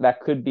 So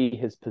that could be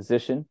his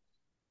position.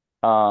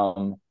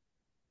 But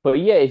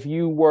yeah, if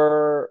you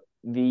were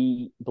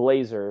the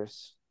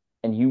Blazers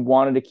and you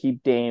wanted to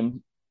keep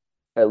Dame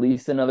at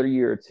least another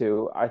year or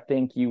 2, I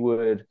think you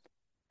would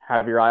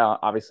have your eye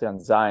obviously on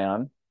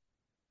Zion.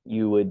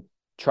 You would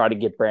try to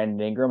get Brandon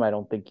Ingram. I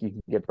don't think you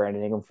can get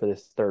Brandon Ingram for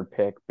this 3rd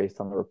pick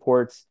based on the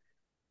reports.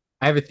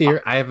 I have a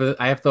theory. I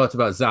have thoughts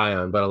about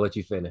Zion, but I'll let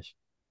you finish.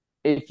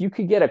 if you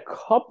could get a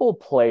couple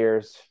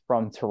players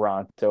from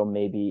Toronto,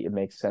 maybe it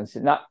makes sense.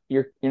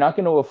 You're not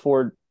going to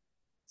afford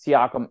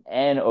Siakam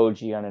and OG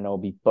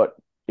Anunoby, but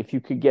if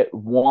you could get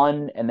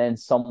one and then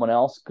someone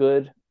else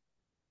good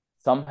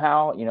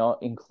somehow,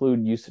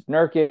 include Yusuf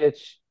Nurkic,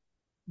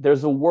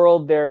 there's a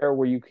world there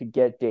where you could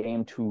get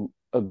Dame to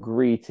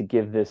agree to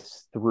give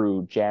this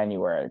through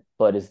January.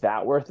 But is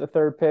that worth the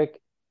third pick?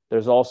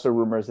 There's also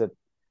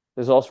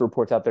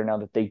reports out there now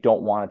that they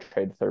don't want to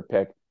trade the third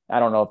pick. I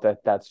don't know if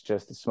that's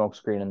just a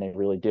smokescreen and they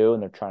really do,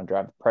 and they're trying to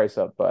drive the price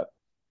up. But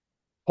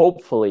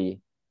hopefully,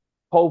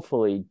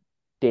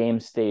 Dame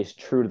stays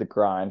true to the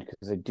grind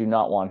because I do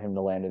not want him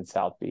to land in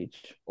South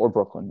Beach or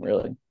Brooklyn,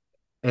 really.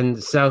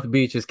 And South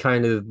Beach is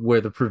kind of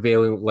where the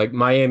prevailing, like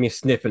Miami's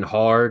sniffing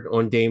hard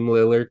on Dame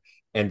Lillard,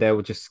 and that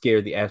would just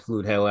scare the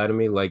absolute hell out of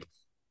me. Like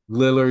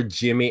Lillard,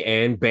 Jimmy,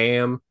 and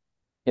Bam.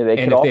 Yeah, they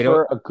And could if they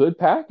don't, offer a good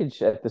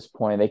package at this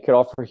point. They could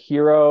offer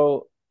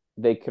Hero.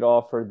 They could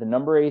offer the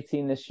number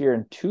 18 this year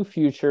and two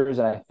futures,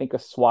 and I think a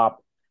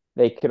swap.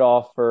 They could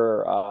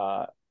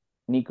offer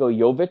Niko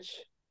Jovic,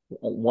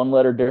 one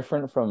letter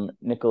different from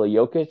Nikola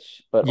Jokic,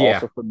 but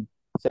yeah, also from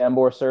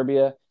Sambor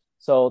Serbia.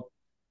 So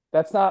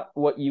that's not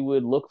what you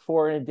would look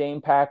for in a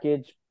Dame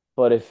package.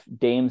 But if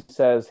Dame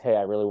says, "Hey,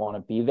 I really want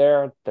to be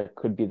there," there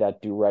could be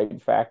that do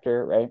right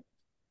factor, right?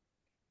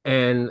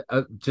 and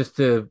just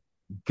to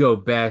go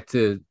back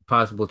to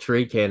possible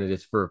trade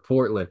candidates for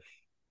Portland,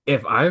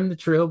 if I'm the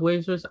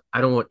Trailblazers,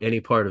 I don't want any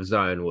part of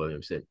Zion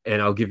Williamson.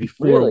 And I'll give you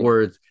four Really?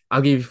 words.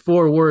 I'll give you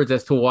 4 words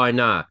as to why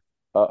not.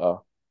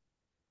 Uh-oh.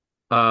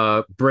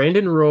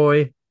 Brandon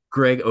Roy,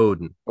 Greg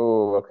Oden.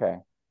 Oh,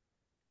 okay.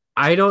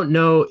 I don't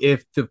know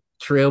if the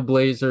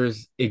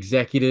Trailblazers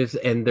executives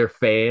and their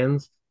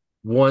fans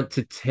want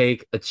to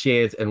take a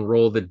chance and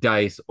roll the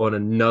dice on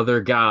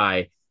another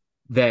guy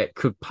that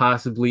could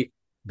possibly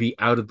be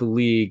out of the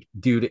league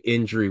due to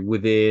injury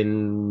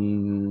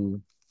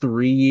within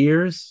 3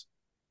 years.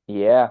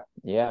 Yeah,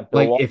 yeah.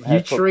 Bill Like Walton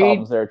had foot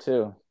problems there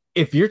too.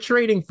 if you're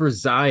trading for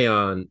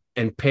Zion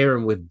and pair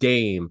him with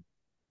Dame,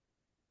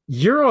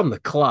 you're on the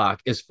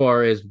clock as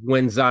far as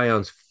when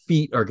Zion's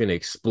feet are going to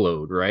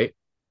explode, right?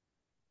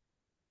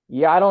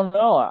 Yeah, I don't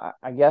know.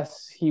 I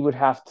guess he would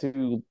have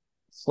to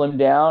slim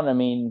down. I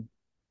mean,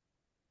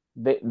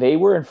 they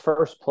were in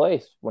first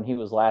place when he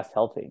was last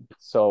healthy.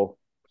 So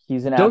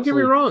he's an Don't get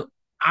me absolute. wrong.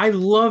 I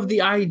love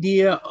the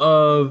idea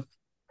of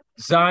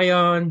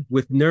Zion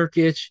with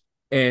Nurkic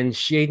and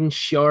Shaden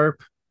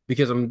Sharp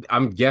because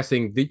I'm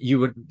guessing that you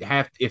would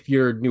have, if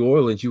you're New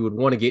Orleans, you would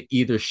want to get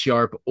either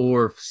Sharp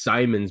or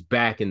Simons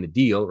back in the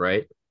deal,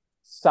 right?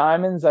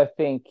 Simons, I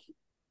think,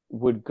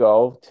 would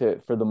go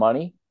to for the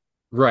money.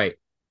 Right.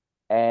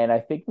 And I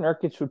think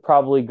Nurkic would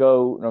probably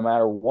go no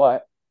matter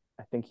what.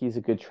 I think he's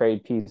a good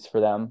trade piece for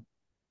them.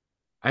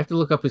 I have to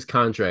look up his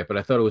contract, but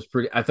I thought it was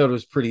pretty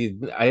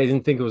I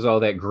didn't think it was all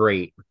that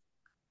great.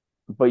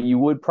 But you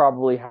would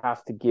probably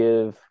have to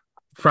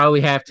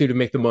Probably have to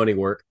make the money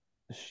work.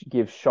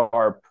 give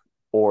Sharp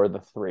or the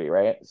three,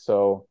 right?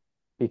 So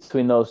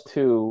between those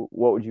two,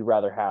 what would you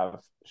rather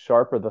have,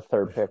 Sharp or the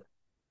third pick?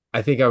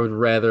 I think I would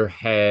rather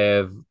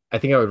have I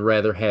think I would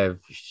rather have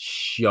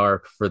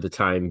Sharp for the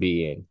time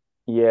being.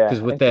 Yeah, Because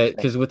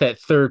interesting. with that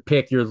third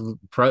pick,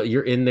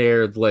 you're in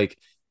there like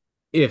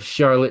if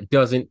Charlotte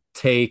doesn't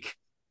take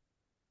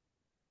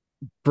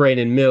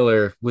Brandon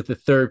Miller with the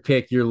third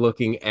pick, you're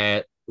looking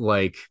at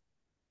like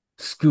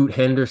Scoot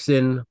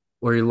Henderson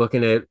or you're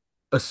looking at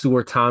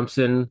Asur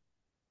Thompson.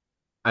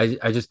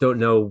 I just don't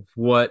know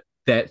what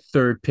that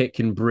third pick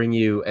can bring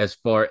you as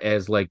far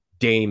as like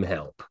Dame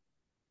help.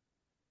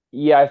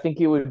 Yeah, I think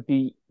it would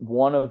be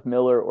one of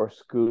Miller or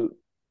Scoot,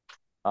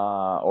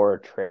 or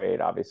a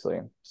trade, obviously.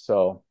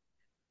 So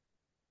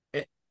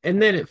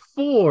And then at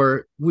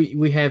 4,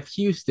 we have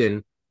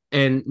Houston,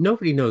 and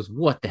nobody knows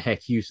what the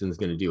heck Houston's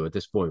going to do at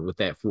this point with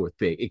that fourth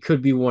pick. It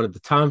could be one of the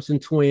Thompson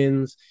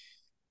twins.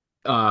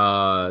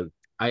 Uh,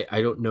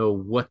 I don't know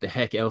what the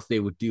heck else they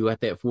would do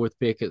at that fourth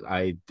pick.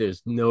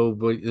 There's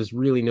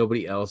really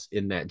nobody else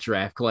in that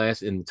draft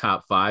class in the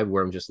top 5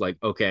 where I'm just like,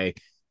 okay,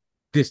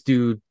 this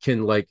dude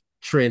can like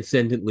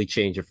transcendently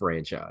change a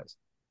franchise.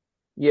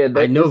 yeah,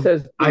 this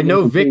has I big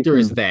know Victor implications.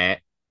 is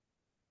that.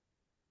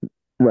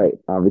 Right,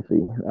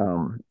 obviously.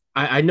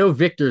 I know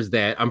Victor's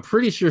that. I'm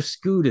pretty sure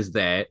Scoot is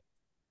that.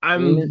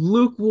 I'm Amon,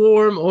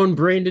 lukewarm on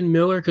Brandon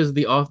Miller because of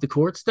the off the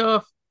court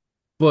stuff,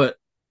 but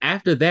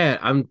after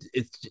that,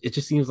 it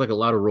just seems like a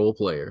lot of role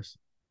players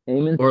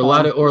Amon or a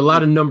lot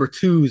Thompson, of number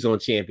 2s on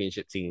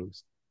championship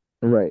teams.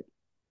 right,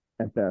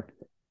 at best.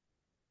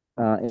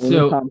 Amon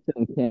So Thompson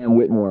and Cam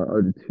Whitmore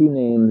are the two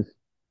names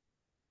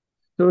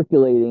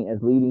circulating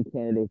as leading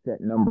candidates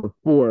at number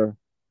 4.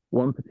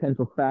 One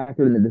potential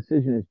factor in the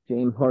decision is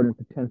James Harden's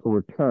potential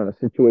return, a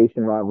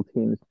situation rival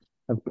teams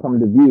have come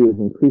to view as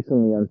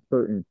increasingly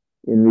uncertain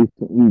in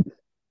recent weeks,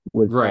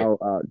 was right,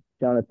 how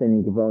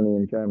Jonathan Givony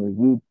and Jeremy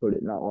Wood put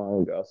it not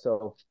long ago.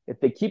 So if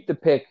they keep the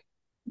pick,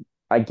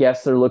 I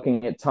guess they're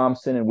looking at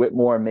Thompson and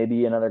Whitmore and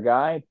maybe another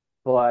guy.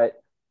 But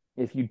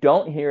if you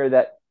don't hear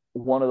that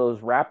one of those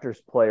Raptors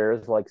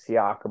players like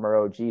Siakam or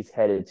OG's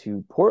headed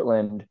to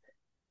Portland,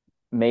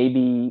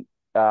 maybe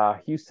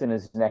Houston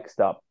is next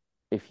up.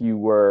 If you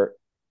were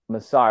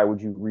Masai,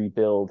 would you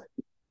rebuild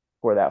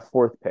for that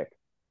fourth pick?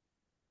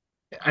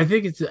 I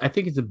think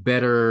it's a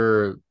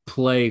better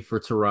play for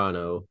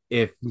Toronto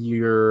if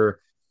you're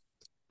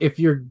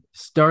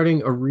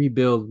starting a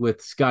rebuild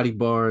with Scotty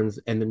Barnes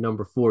and the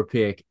number 4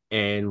 pick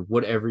and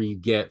whatever you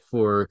get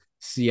for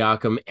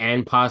Siakam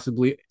and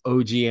possibly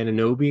OG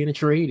Anunoby in a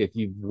trade, if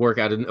you work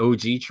out an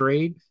OG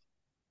trade,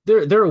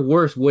 there are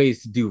worse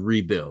ways to do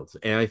rebuilds.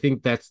 And I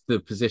think that's the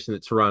position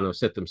that Toronto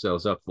set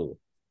themselves up for.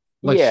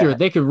 Like, sure, Yeah,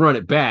 they could run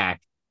it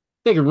back.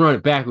 They could run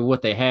it back with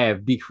what they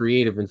have, be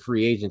creative in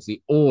free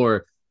agency,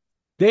 or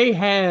they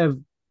have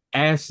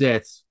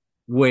assets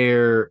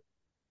where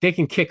they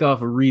can kick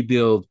off a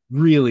rebuild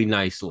really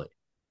nicely.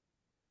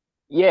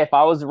 yeah. If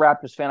I was a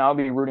Raptors fan, I would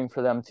be rooting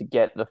for them to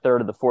get the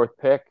third or the fourth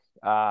pick.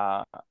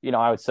 I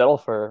would settle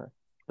for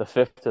the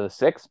fifth to the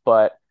sixth,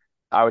 but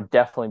I would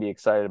definitely be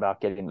excited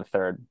about getting the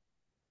third,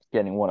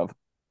 getting one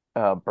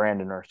of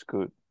Brandon or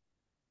Scoot.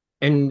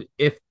 And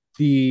if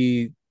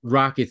the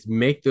Rockets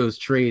make those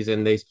trades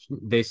and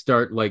they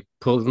start like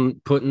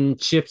putting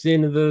chips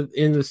in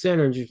the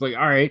center and just like,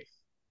 all right,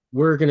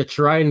 we're gonna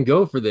try and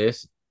go for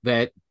this.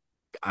 That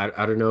I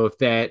don't know if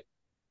that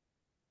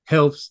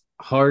helps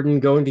Harden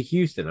going to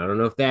Houston. I don't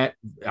know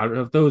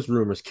if those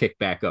rumors kick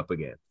back up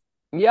again.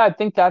 Yeah, I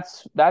think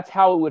that's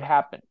how it would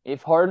happen.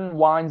 If Harden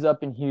winds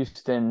up in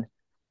Houston,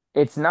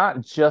 it's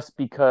not just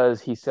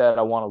because he said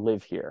I want to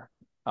live here.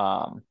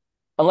 Um,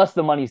 Unless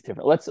the money's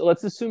different. Let's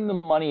assume the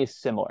money is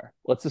similar.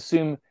 Let's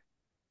assume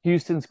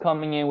Houston's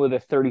coming in with a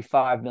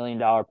 $35 million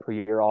per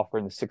year offer,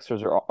 and the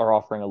Sixers are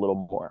offering a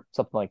little more,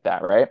 something like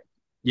that, right?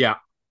 Yeah,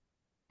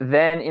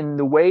 Then in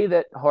the way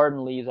that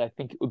Harden leaves, I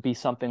think it would be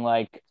something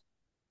like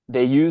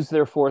they use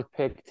their fourth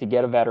pick to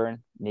get a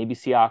veteran, maybe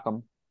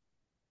Siakam.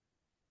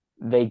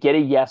 They get a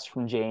yes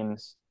from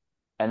James,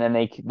 and then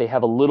they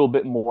have a little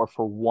bit more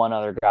for one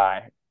other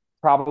guy.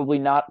 Probably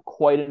not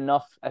quite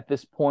enough at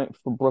this point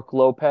for Brook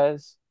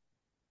Lopez,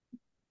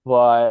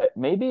 but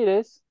maybe it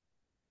is.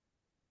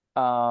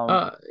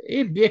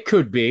 it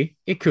could be.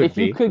 It could If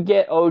you be. could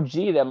get OG,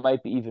 that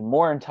might be even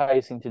more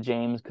enticing to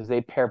James because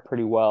they pair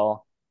pretty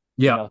well.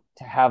 Yeah.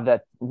 To have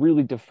that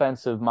really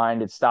defensive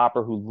minded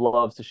stopper who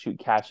loves to shoot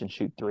catch and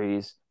shoot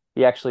threes.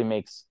 He actually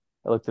makes,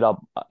 I looked it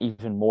up,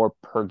 even more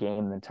per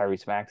game than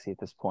Tyrese Maxey at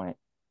this point.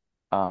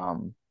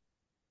 Um,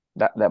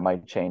 that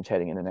might change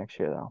heading into next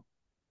year though.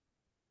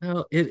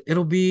 Well,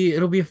 it'll be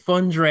a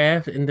fun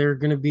draft, and there are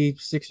going to be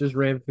Sixers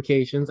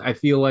ramifications. I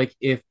feel like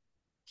if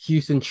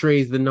Houston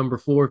trades the number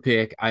 4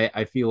 pick,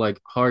 I feel like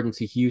Harden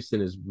to Houston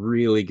is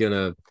really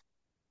gonna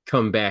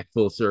come back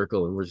full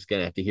circle, and we're just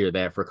gonna have to hear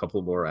that for a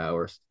couple more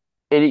hours.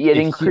 It If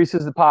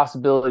increases the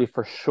possibility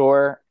for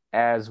sure,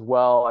 as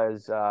well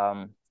as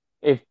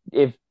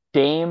if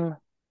Dame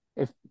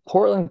if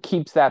Portland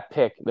keeps that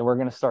pick, then we're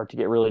going to start to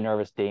get really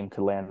nervous. Dame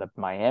could land up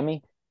in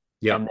Miami,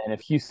 yeah, and then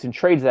if Houston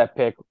trades that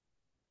pick,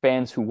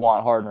 fans who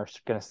want Harden are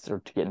going to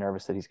start to get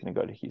nervous that he's going to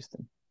go to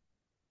Houston.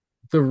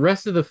 the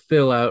rest of the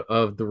fill out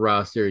of the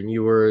roster, and we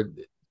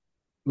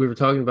were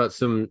talking about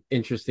some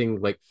interesting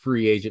like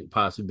free agent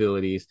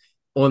possibilities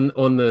on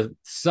the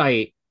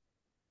site.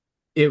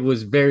 It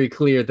was very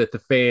clear that the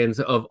fans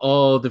of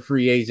all the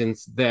free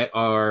agents that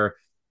are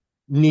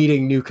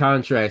needing new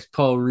contracts,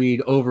 Paul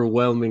Reed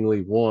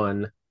overwhelmingly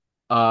won.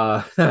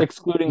 Uh,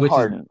 Excluding which is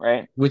Harden,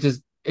 right? which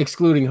is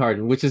excluding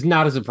Harden, which is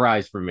not a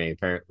surprise for me,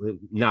 apparently,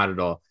 not at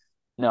all.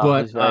 No,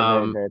 he's But very,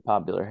 very, very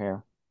popular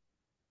here.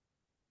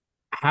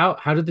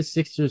 how did the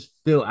Sixers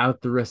fill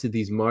out the rest of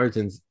these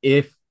margins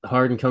if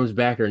Harden comes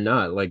back or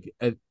not? Like,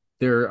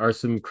 there are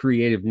some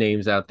creative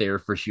names out there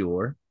for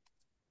sure.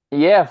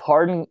 Yeah, if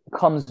Harden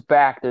comes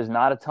back, there's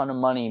not a ton of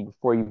money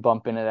before you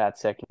bump into that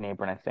second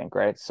apron, I think,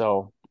 right?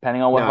 So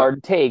depending on what Now,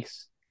 Harden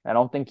takes, I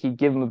don't think he'd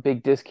give him a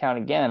big discount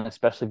again,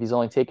 especially if he's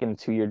only taking a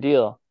 2-year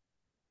deal.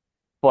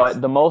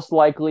 But the most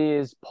likely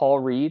is Paul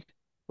Reed,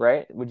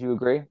 right? Would you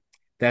agree?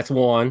 that's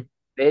one,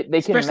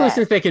 They can especially match,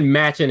 since they can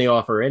match any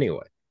offer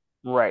anyway.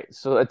 right?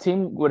 So a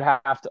team would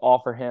have to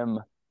offer him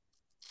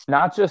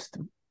not just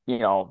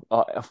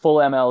a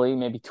full MLE,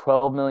 maybe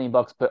 12 million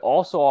bucks, but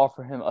also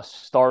offer him a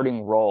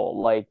starting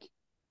role. Like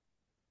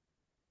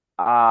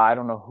I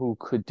don't know who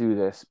could do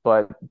this,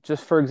 but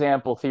just for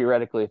example,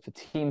 theoretically, if a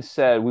team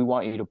said we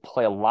want you to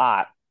play a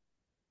lot,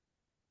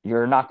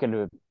 you're not going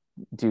to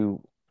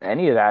do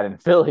any of that in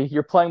Philly.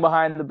 You're playing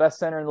behind the best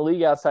center in the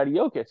league outside of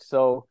Jokic.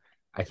 So, um,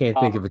 I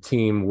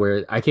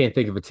can't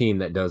think of a team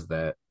that does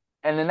that.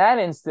 and in that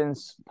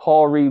instance,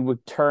 Paul Reed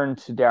would turn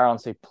to Daryl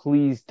and say,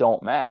 "Please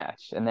don't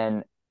match." And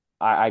then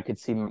I could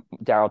see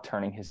Daryl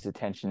turning his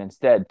attention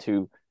instead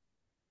to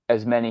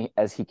as many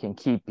as he can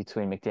keep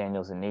between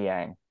McDaniels and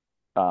Niang.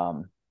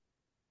 Um,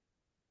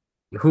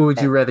 Who would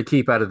and you rather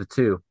keep out of the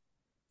two?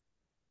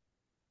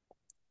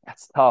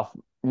 that's tough.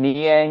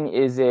 Niang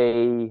is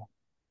a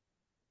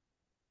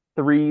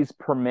threes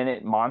per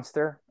minute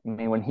monster. I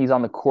mean, when he's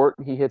on the court,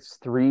 he hits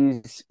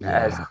threes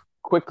as Yeah.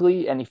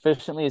 quickly and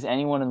efficiently as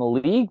anyone in the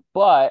league,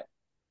 but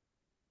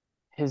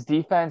his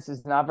defense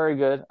is not very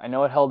good. I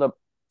know it held up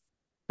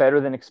better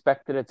than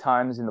expected at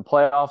times in the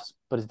playoffs,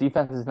 but his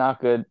defense is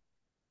not good.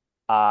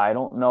 I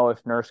don't know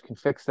if Nurse can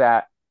fix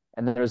that.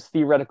 And there's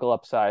theoretical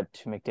upside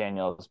to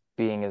McDaniels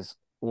being as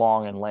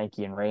long and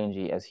lanky and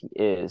rangy as he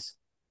is.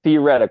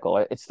 Theoretical.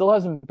 It still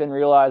hasn't been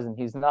realized, and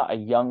he's not a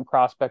young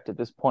prospect at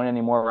this point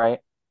anymore, right?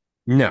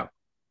 No.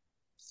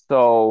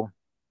 So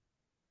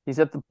he's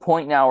at the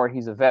point now where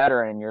he's a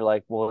veteran, and you're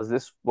like, well, is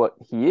this what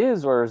he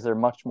is, or is there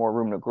much more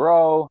room to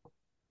grow?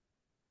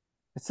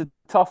 It's a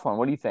tough one.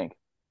 What do you think?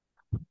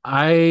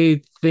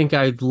 I think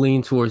I'd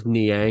lean towards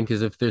Niang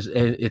because if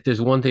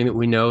there's one thing that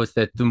we know, it's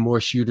that the more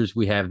shooters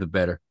we have, the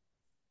better.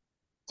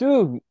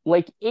 Dude,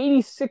 like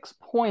 86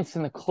 points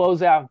in the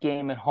closeout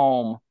game at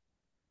home.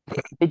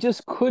 They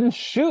just couldn't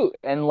shoot.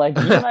 And like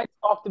you and I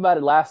talked about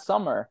it last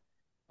summer.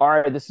 All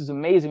right, this is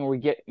amazing. We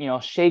get,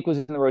 Shake was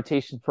in the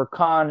rotation for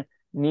Khan,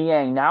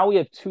 Niang. Now we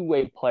have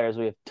two-way players.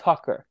 We have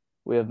Tucker.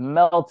 We have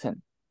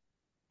Melton.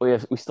 We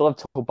still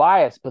have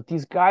Tobias, but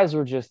these guys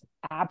were just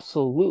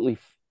absolutely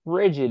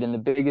frigid in the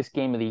biggest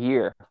game of the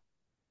year.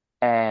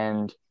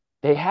 And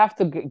they have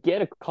to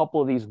get a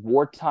couple of these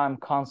wartime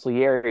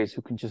consiglieres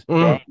who can just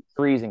bang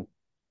threes in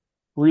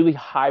really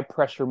high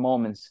pressure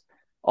moments.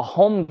 A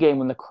home game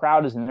when the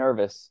crowd is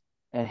nervous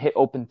and hit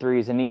open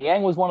threes. And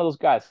Niang was one of those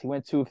guys. He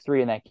went 2 of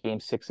 3 in that game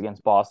 6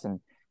 against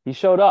Boston. He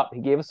showed up.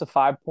 He gave us a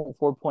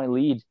 5.4-point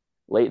lead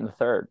late in the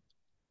third.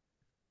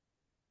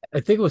 I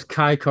think it was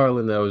Kai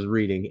Carlin that I was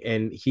reading,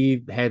 and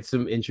he had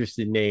some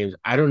interesting names.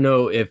 I don't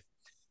know if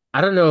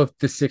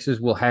the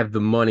Sixers will have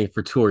the money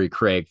for Torrey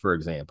Craig, for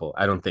example.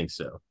 I don't think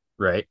so,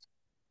 right?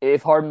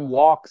 If Harden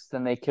walks,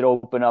 then they could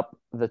open up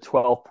the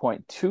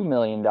 $12.2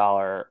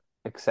 million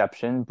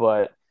exception,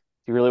 but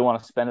do you really want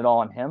to spend it all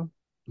on him?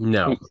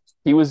 No.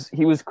 He was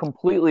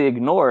completely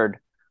ignored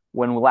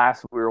when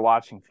last we were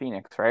watching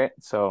Phoenix, right?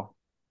 So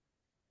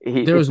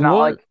it's not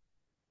like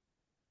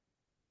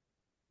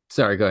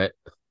Sorry, go ahead.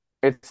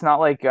 It's not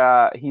like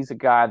he's a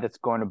guy that's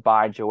going to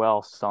buy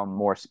Joel some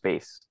more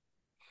space.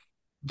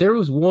 There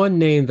was one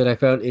name that I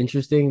found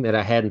interesting that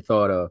I hadn't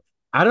thought of.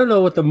 I don't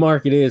know what the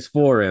market is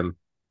for him,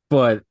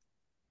 but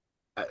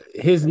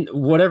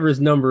whatever his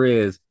number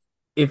is,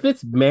 if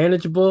it's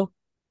manageable,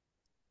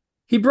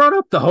 he brought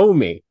up the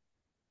homie.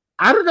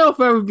 I don't know if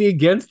I would be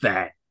against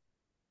that.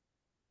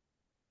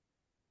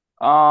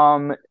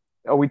 Are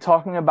we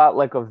talking about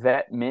like a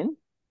vet min?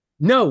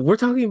 No, we're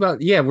talking about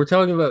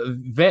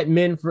vet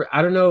min for.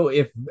 I don't know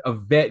if a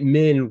vet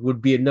min would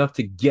be enough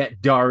to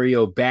get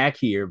Dario back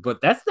here,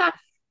 but that's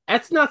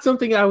not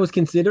something I was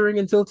considering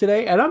until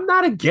today, and I'm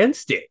not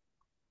against it.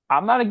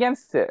 I'm not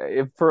against it.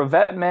 If for a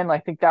vet min, I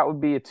think that would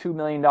be a $2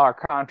 million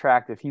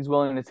contract. If he's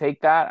willing to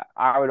take that,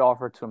 I would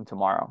offer it to him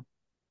tomorrow.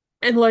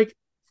 And like,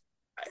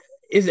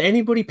 is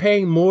anybody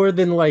paying more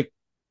than like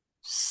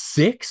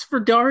 6 for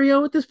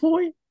Dario at this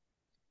point?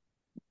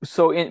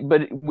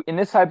 But in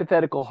this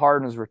hypothetical,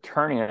 Harden is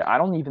returning it. I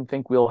don't even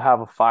think we'll have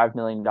a $5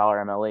 million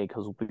MLA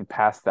because we'll be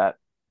past that.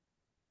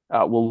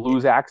 We'll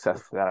lose access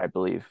to that, I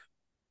believe.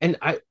 And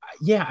I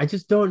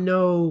just don't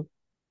know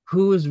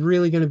who is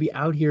really going to be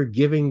out here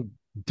giving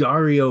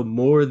Dario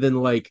more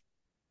than like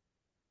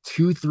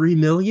 2-3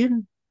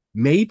 million,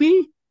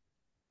 maybe.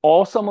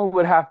 All someone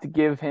would have to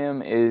give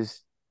him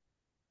is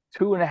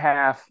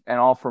 2.5 and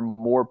offer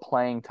more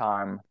playing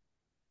time.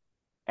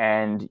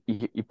 And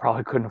you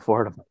probably couldn't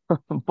afford him.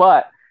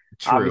 But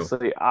True.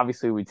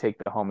 obviously we take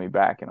the homie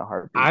back in a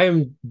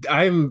heartbeat.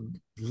 I'm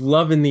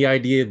loving the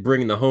idea of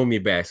bringing the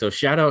homie back. So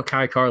shout out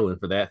Kai Carlin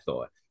for that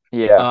thought.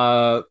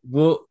 Yeah.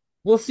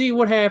 We'll see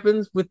what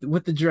happens with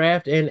the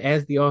draft and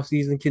as the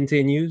offseason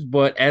continues.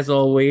 But as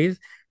always,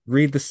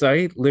 read the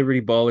site,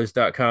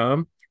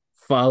 libertyballers.com.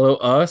 Follow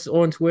us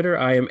on Twitter.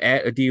 I am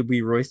at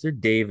Adib Royster.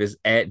 Dave is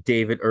at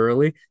David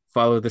Early.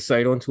 Follow the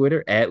site on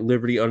Twitter at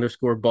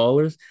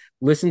Liberty_Ballers.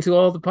 Listen to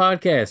all the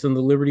podcasts on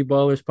the Liberty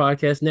Ballers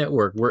Podcast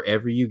Network,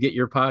 wherever you get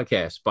your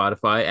podcasts,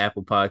 Spotify,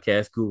 Apple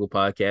Podcasts, Google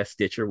Podcasts,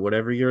 Stitcher,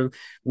 whatever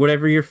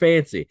your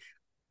fancy.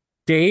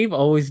 Dave,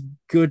 always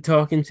good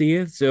talking to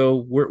you.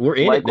 So we're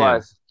in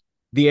Likewise. it now.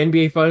 The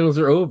NBA Finals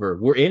are over.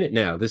 We're in it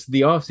now. This is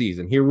the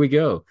offseason. Here we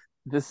go.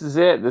 This is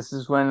it. This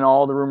is when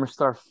all the rumors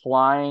start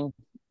flying.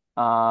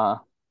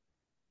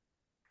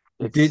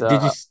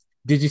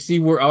 Did you see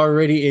we're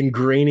already in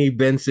grainy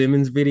Ben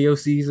Simmons video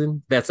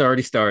season? That's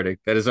already starting.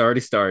 That is already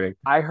starting.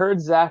 I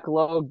heard Zach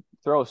Lowe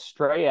throw a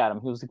stray at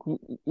him. He was like,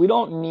 "We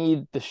don't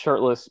need the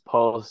shirtless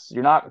posts.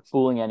 You're not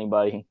fooling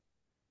anybody."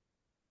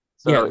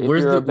 So yeah,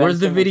 where's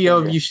the video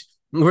of you?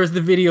 Where's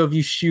the video of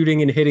you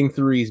shooting and hitting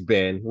threes,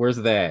 Ben? Where's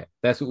that?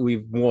 That's what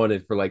we've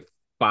wanted for like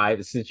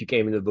 5 since you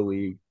came into the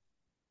league.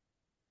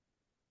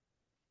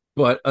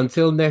 But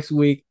until next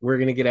week, we're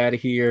gonna get out of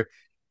here.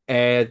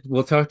 And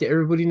we'll talk to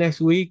everybody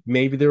next week.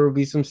 Maybe there will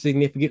be some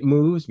significant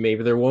moves.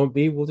 Maybe there won't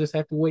be. We'll just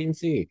have to wait and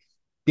see.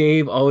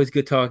 Dave, always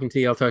good talking to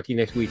you. I'll talk to you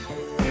next week,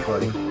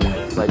 buddy.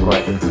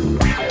 Likewise.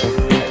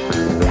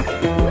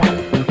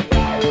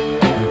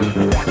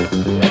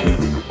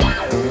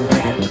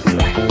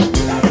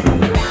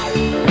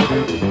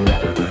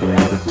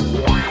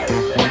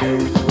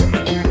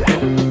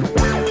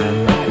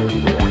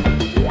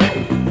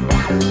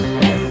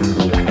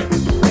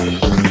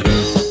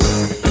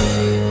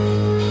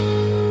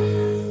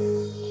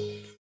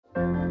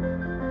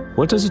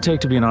 does it take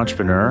to be an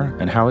entrepreneur,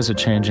 and how is it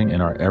changing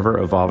in our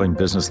ever-evolving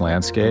business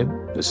landscape?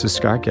 This is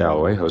Scott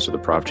Galloway, host of the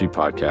Prop G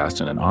podcast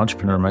and an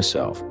entrepreneur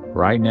myself.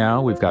 Right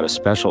now, we've got a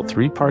special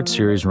 3-part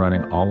series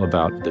running all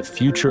about the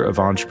future of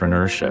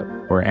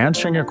entrepreneurship. We're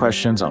answering your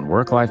questions on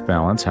work-life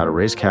balance, how to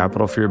raise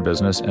capital for your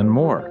business, and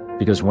more.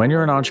 Because when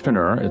you're an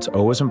entrepreneur, it's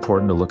always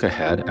important to look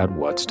ahead at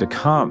what's to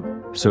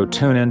come. So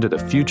tune in to the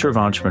Future of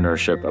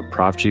Entrepreneurship, a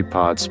Prop G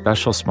Pod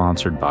special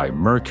sponsored by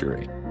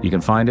Mercury. You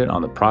can find it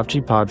on the Prop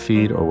G Pod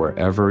feed or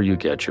wherever you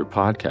get your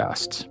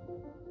podcasts.